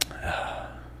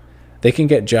 They can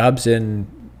get jobs in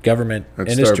government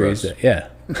industries.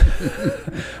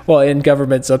 Well, in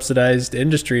government subsidized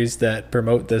industries that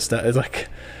promote this stuff. It's like,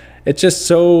 it's just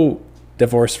so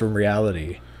divorced from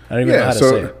reality. I don't even know how to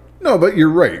say it. No, but you're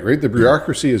right? The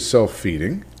bureaucracy is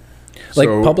self-feeding. Like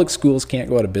public schools can't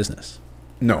go out of business.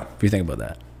 No. If you think about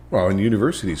that. Well, and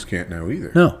universities can't now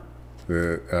either. No.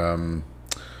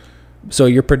 So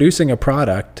you're producing a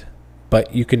product,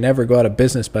 but you can never go out of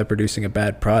business by producing a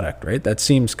bad product, right? That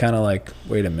seems kind of like,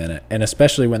 wait a minute. And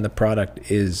especially when the product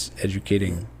is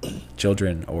educating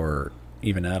children or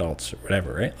even adults or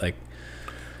whatever, right? Like,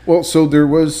 well, so there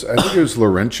was, I think it was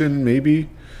Laurentian, maybe.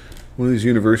 One of these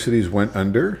universities went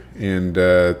under and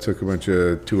took a bunch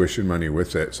of tuition money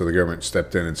with it. So the government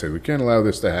stepped in and said, we can't allow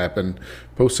this to happen.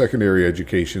 Post-secondary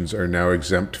educations are now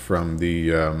exempt from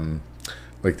the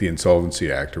like the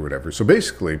Insolvency Act or whatever. So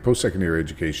basically, post-secondary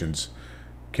educations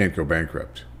can't go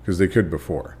bankrupt because they could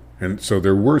before. And so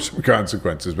there were some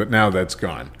consequences, but now that's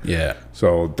gone. yeah.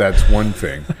 So that's one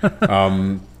thing.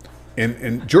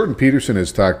 And Jordan Peterson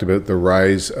has talked about the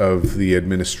rise of the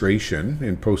administration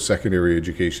in post-secondary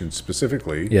education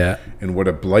specifically, Yeah. and what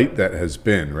a blight that has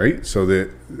been, right? So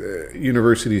the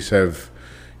universities have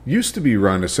used to be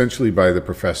run essentially by the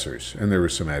professors, and there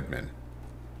was some admin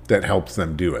that helped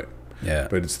them do it. Yeah.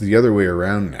 But it's the other way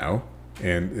around now,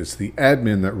 and it's the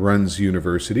admin that runs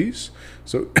universities.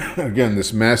 So again,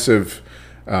 this massive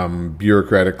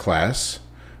bureaucratic class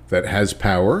that has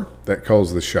power, that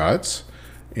calls the shots.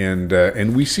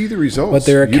 And we see the results. But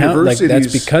they're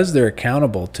that's because they're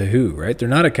accountable to who, right? They're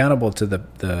not accountable to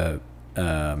the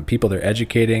people they're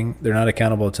educating. They're not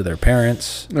accountable to their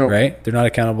parents, right? They're not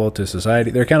accountable to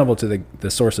society. They're accountable to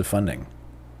the source of funding.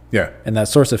 Yeah. And that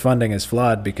source of funding is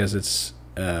flawed because it's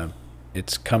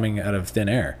coming out of thin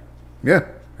air. Yeah.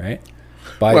 Right?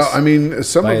 I mean,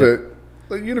 some of it,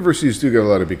 like universities do get a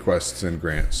lot of bequests and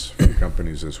grants from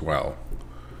companies as well.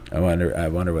 I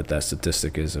wonder what that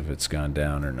statistic is, if it's gone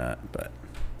down or not. But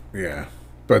yeah,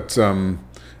 but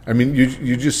I mean,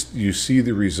 you see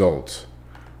the result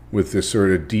with this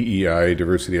sort of DEI,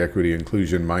 diversity, equity,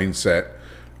 inclusion mindset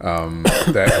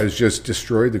that has just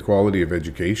destroyed the quality of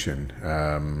education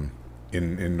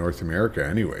in North America,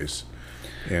 anyways.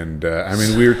 And I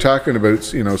mean, we were talking about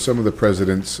some of the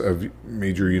presidents of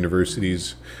major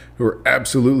universities who are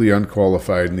absolutely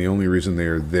unqualified, and the only reason they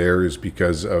are there is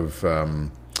because of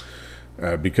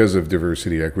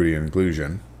diversity, equity, and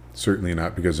inclusion. Certainly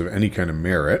not because of any kind of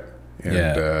merit.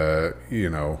 And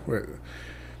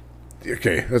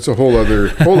okay, that's a whole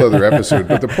other episode.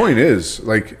 But the point is,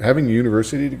 like, having a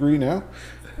university degree now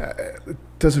it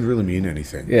doesn't really mean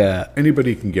anything. Yeah,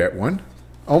 anybody can get one.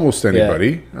 Almost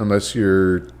anybody, unless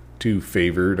you're too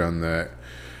favored on the,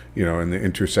 in the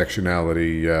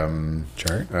intersectionality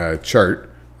chart,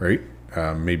 right?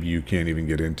 Maybe you can't even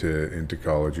get into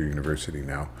college or university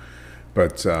now.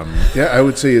 But I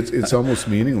would say it's almost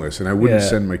meaningless, and I wouldn't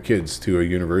send my kids to a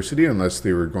university unless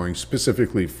they were going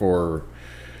specifically for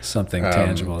something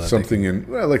tangible, something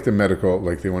like the medical,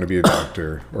 like they want to be a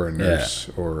doctor or a nurse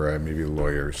or maybe a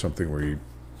lawyer, or something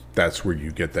that's where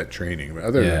you get that training. But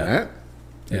other than that.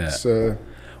 It's,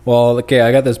 well, okay,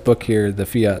 I got this book here, The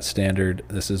Fiat Standard.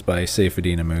 This is by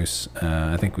Seyfuddin Ammous.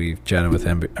 I think we've chatted with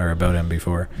him or about him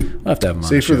before. We'll have to have him on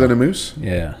Safer the show. Than Ammous?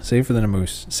 Yeah, Safer Than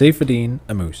Ammous. Seyfuddin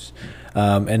Ammous.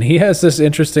 And he has this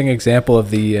interesting example of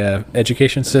the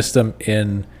education system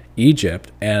in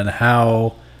Egypt and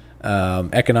how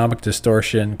economic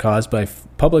distortion caused by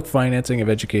public financing of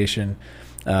education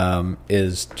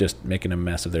is just making a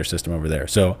mess of their system over there.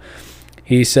 So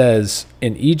He says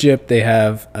in Egypt they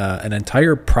have an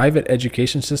entire private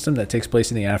education system that takes place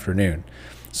in the afternoon.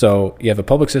 So you have a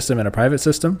public system and a private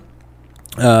system.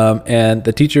 And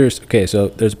the teachers, so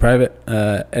there's a private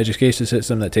education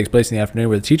system that takes place in the afternoon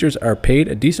where the teachers are paid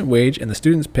a decent wage and the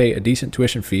students pay a decent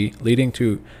tuition fee, leading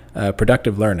to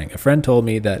productive learning. A friend told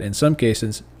me that in some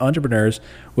cases, entrepreneurs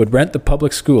would rent the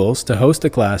public schools to host the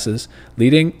classes,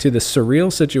 leading to the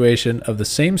surreal situation of the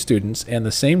same students and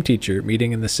the same teacher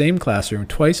meeting in the same classroom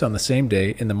twice on the same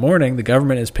day. In the morning, the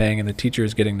government is paying and the teacher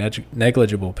is getting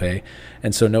negligible pay,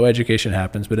 and so no education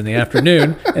happens. But in the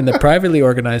afternoon, in the privately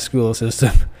organized school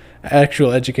system,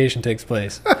 actual education takes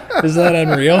place. Is that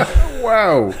unreal?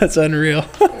 Wow. That's unreal.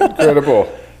 Incredible.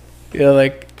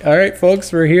 Like, all right,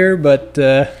 folks, we're here, but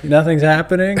nothing's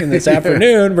happening. And this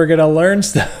afternoon, we're going to learn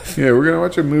stuff. Yeah, we're going to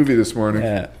watch a movie this morning.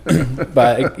 Yeah.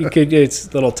 But it's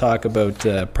a little talk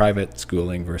about private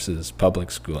schooling versus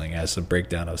public schooling. It has some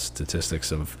breakdown of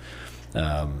statistics of,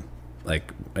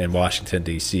 like in Washington,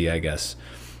 D.C., I guess.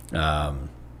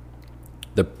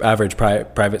 The average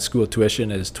private school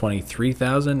tuition is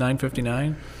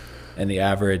 $23,959, and the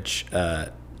average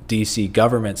DC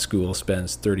government school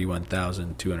spends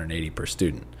 $31,280 per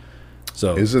student.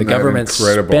 So the government's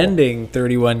spending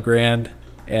 $31,000,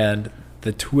 and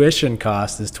the tuition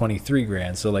cost is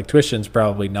 $23,000. So like tuition's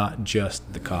probably not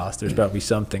just the cost. There's probably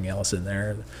something else in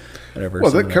there. Whatever.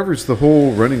 Well, that covers the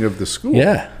whole running of the school.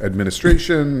 Yeah.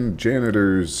 Administration,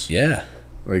 janitors. Yeah.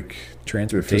 Like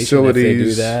transportation,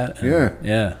 facilities. If they do that.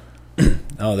 Yeah.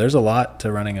 Oh, there's a lot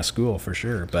to running a school for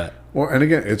sure. But well, and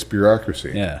again, it's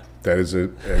bureaucracy. Yeah. That is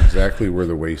exactly where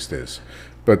the waste is.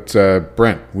 But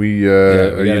Brent, are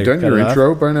you done your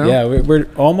intro by now? Yeah, we're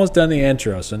almost done the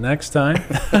intro. So next time.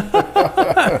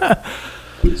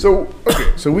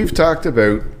 So we've talked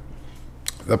about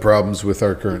the problems with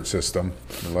our current system.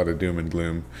 A lot of doom and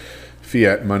gloom.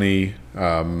 Fiat money.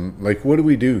 Like, what do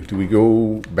we do? Do we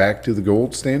go back to the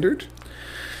gold standard?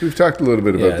 We've talked a little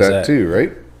bit about that too,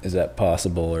 right? Is that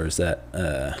possible, or is that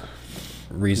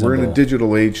reasonable? We're in a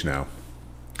digital age now.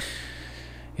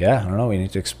 Yeah, I don't know. We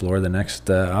need to explore the next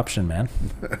option, man.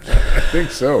 I think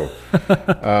so.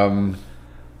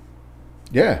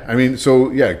 Yeah, I mean,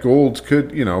 gold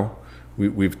could,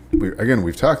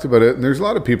 we've talked about it, and there's a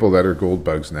lot of people that are gold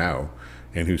bugs now,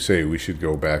 and who say we should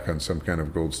go back on some kind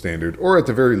of gold standard, or at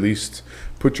the very least,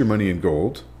 put your money in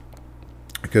gold,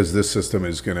 because this system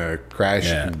is going to crash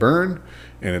and burn,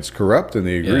 and it's corrupt, and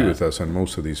they agree with us on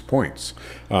most of these points.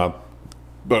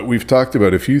 But we've talked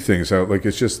about a few things out, like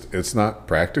it's not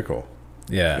practical.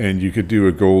 Yeah. And you could do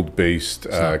a gold-based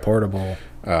portable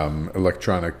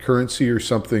electronic currency or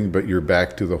something, but you're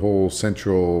back to the whole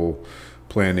central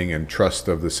planning and trust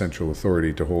of the central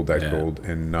authority to hold that gold,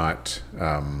 and not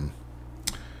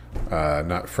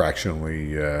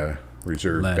fractionally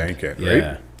bank it,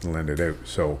 right? Lend it out.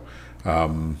 So, I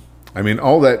mean,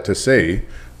 all that to say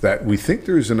that we think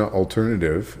there's an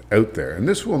alternative out there. And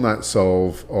this will not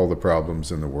solve all the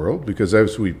problems in the world, because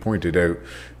as we pointed out,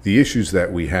 the issues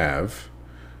that we have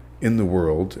in the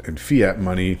world and fiat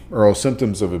money are all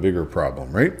symptoms of a bigger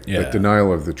problem, right? Yeah. Like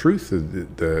denial of the truth,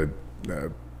 the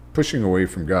pushing away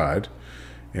from God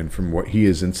and from what he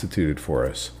has instituted for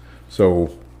us.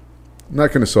 So I'm not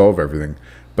going to solve everything,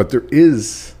 but there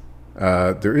is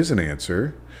an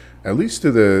answer, at least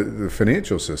to the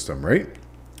financial system, right?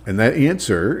 And that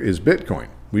answer is Bitcoin.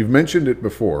 We've mentioned it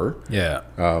before. Yeah.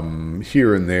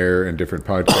 Here and there in different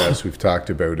podcasts, we've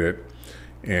talked about it.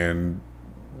 And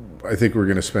I think we're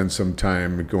going to spend some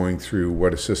time going through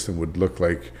what a system would look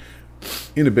like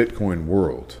in a Bitcoin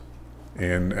world.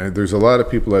 And there's a lot of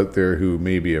people out there who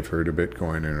maybe have heard of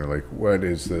Bitcoin and are like, what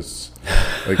is this?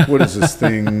 Like, what is this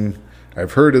thing?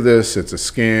 I've heard of this. It's a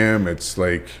scam. It's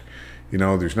like,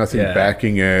 there's nothing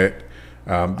backing it.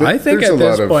 I think at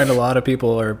this point, a lot of people,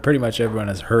 or pretty much everyone,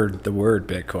 has heard the word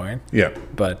Bitcoin. Yeah.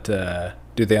 But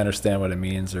do they understand what it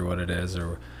means or what it is,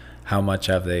 or how much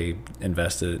have they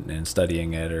invested in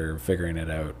studying it or figuring it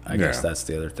out? I guess that's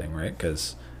the other thing, right?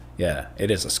 Because,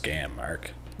 it is a scam,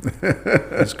 Mark.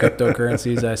 Those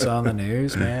cryptocurrencies I saw on the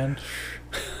news, man.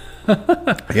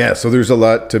 So there's a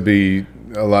lot to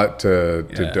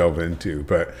delve into,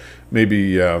 but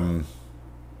maybe...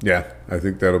 I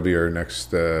think that'll be our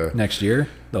next year,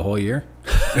 the whole year.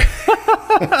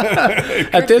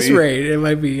 At this rate, it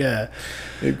might be.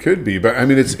 It could be, but I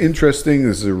mean, it's interesting.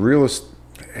 This is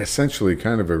essentially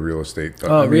kind of a real estate.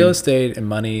 Real estate and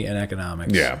money and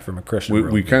economics. Yeah, from a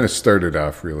Christian. We kind of started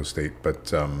off real estate,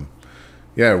 but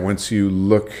once you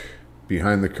look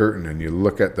behind the curtain and you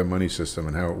look at the money system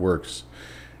and how it works,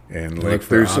 and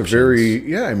there's a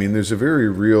very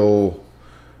real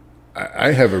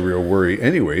I have a real worry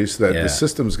anyways that Yeah. the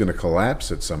system's going to collapse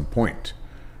at some point.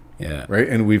 Yeah. Right.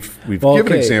 And we've Well,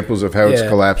 given okay. examples of how it's Yeah.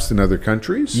 collapsed in other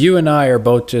countries. You and I are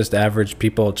both just average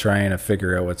people trying to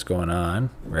figure out what's going on,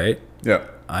 right? Yeah.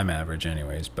 I'm average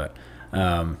anyways, but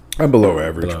I'm below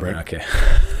average, below- Brent. okay.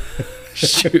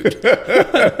 Shoot. We're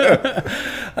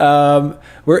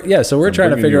trying to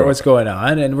bringing figure you out up. what's going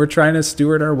on, and we're trying to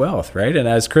steward our wealth, right? And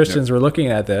as Christians, we're looking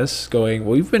at this going,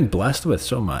 well, we've been blessed with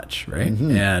so much, right?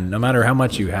 Mm-hmm. And no matter how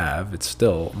much you have, it's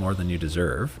still more than you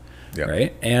deserve, Yeah.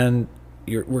 right? And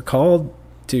we're called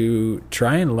to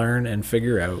try and learn and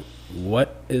figure out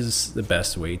what is the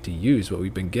best way to use what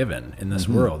we've been given in this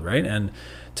world, right? And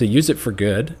to use it for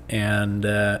good, and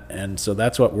so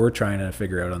that's what we're trying to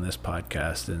figure out on this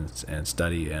podcast and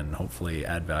study and hopefully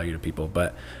add value to people.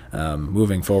 But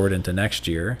moving forward into next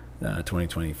year,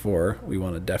 2024, we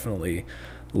want to definitely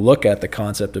look at the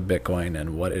concept of Bitcoin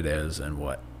and what it is and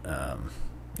what,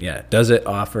 does it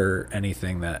offer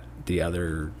anything that the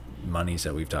other monies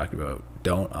that we've talked about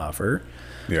don't offer?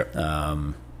 Yeah.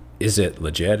 Is it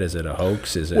legit? Is it a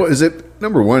hoax? Is it? Well,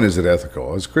 number one, is it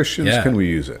ethical? As Christians, Yeah. can we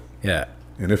use it? Yeah.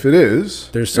 And if it is,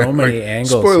 There's so many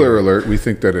angles Spoiler here. alert, we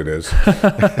think that it is.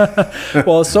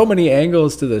 Well, so many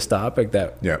angles to this topic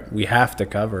that Yeah. we have to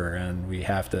cover and we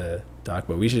have to talk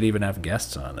about. We should even have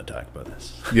guests on to talk about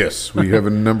this. Yes, we have a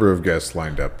number of guests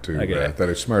lined up Okay. that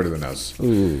are smarter than us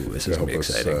Ooh, this to is gonna help be us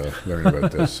exciting. learn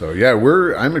about this. So yeah,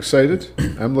 I'm excited.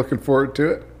 I'm looking forward to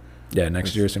it. Yeah,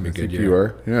 next year's gonna be I a good think year. you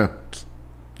are. Yeah.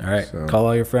 All right, So- call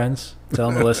all your friends. Tell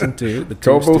them to listen to the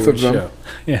Call Two both of Stewards them. Show.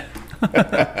 Yeah.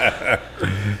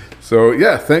 So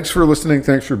yeah, thanks for listening.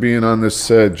 Thanks for being on this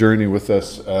journey with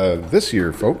us this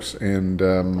year, folks. And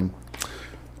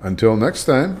until next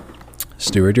time.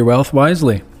 Steward your wealth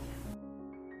wisely.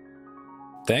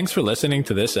 Thanks for listening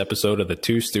to this episode of the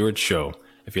Two Stewards Show.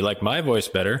 If you like my voice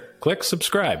better, click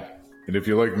subscribe. And if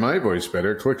you like my voice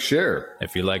better, click share.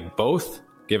 If you like both,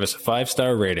 give us a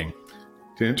 5-star rating.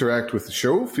 To interact with the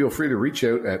show, feel free to reach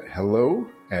out at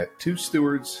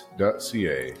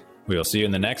hello@twostewards.ca. We will see you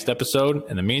in the next episode.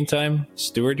 In the meantime,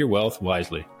 steward your wealth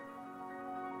wisely.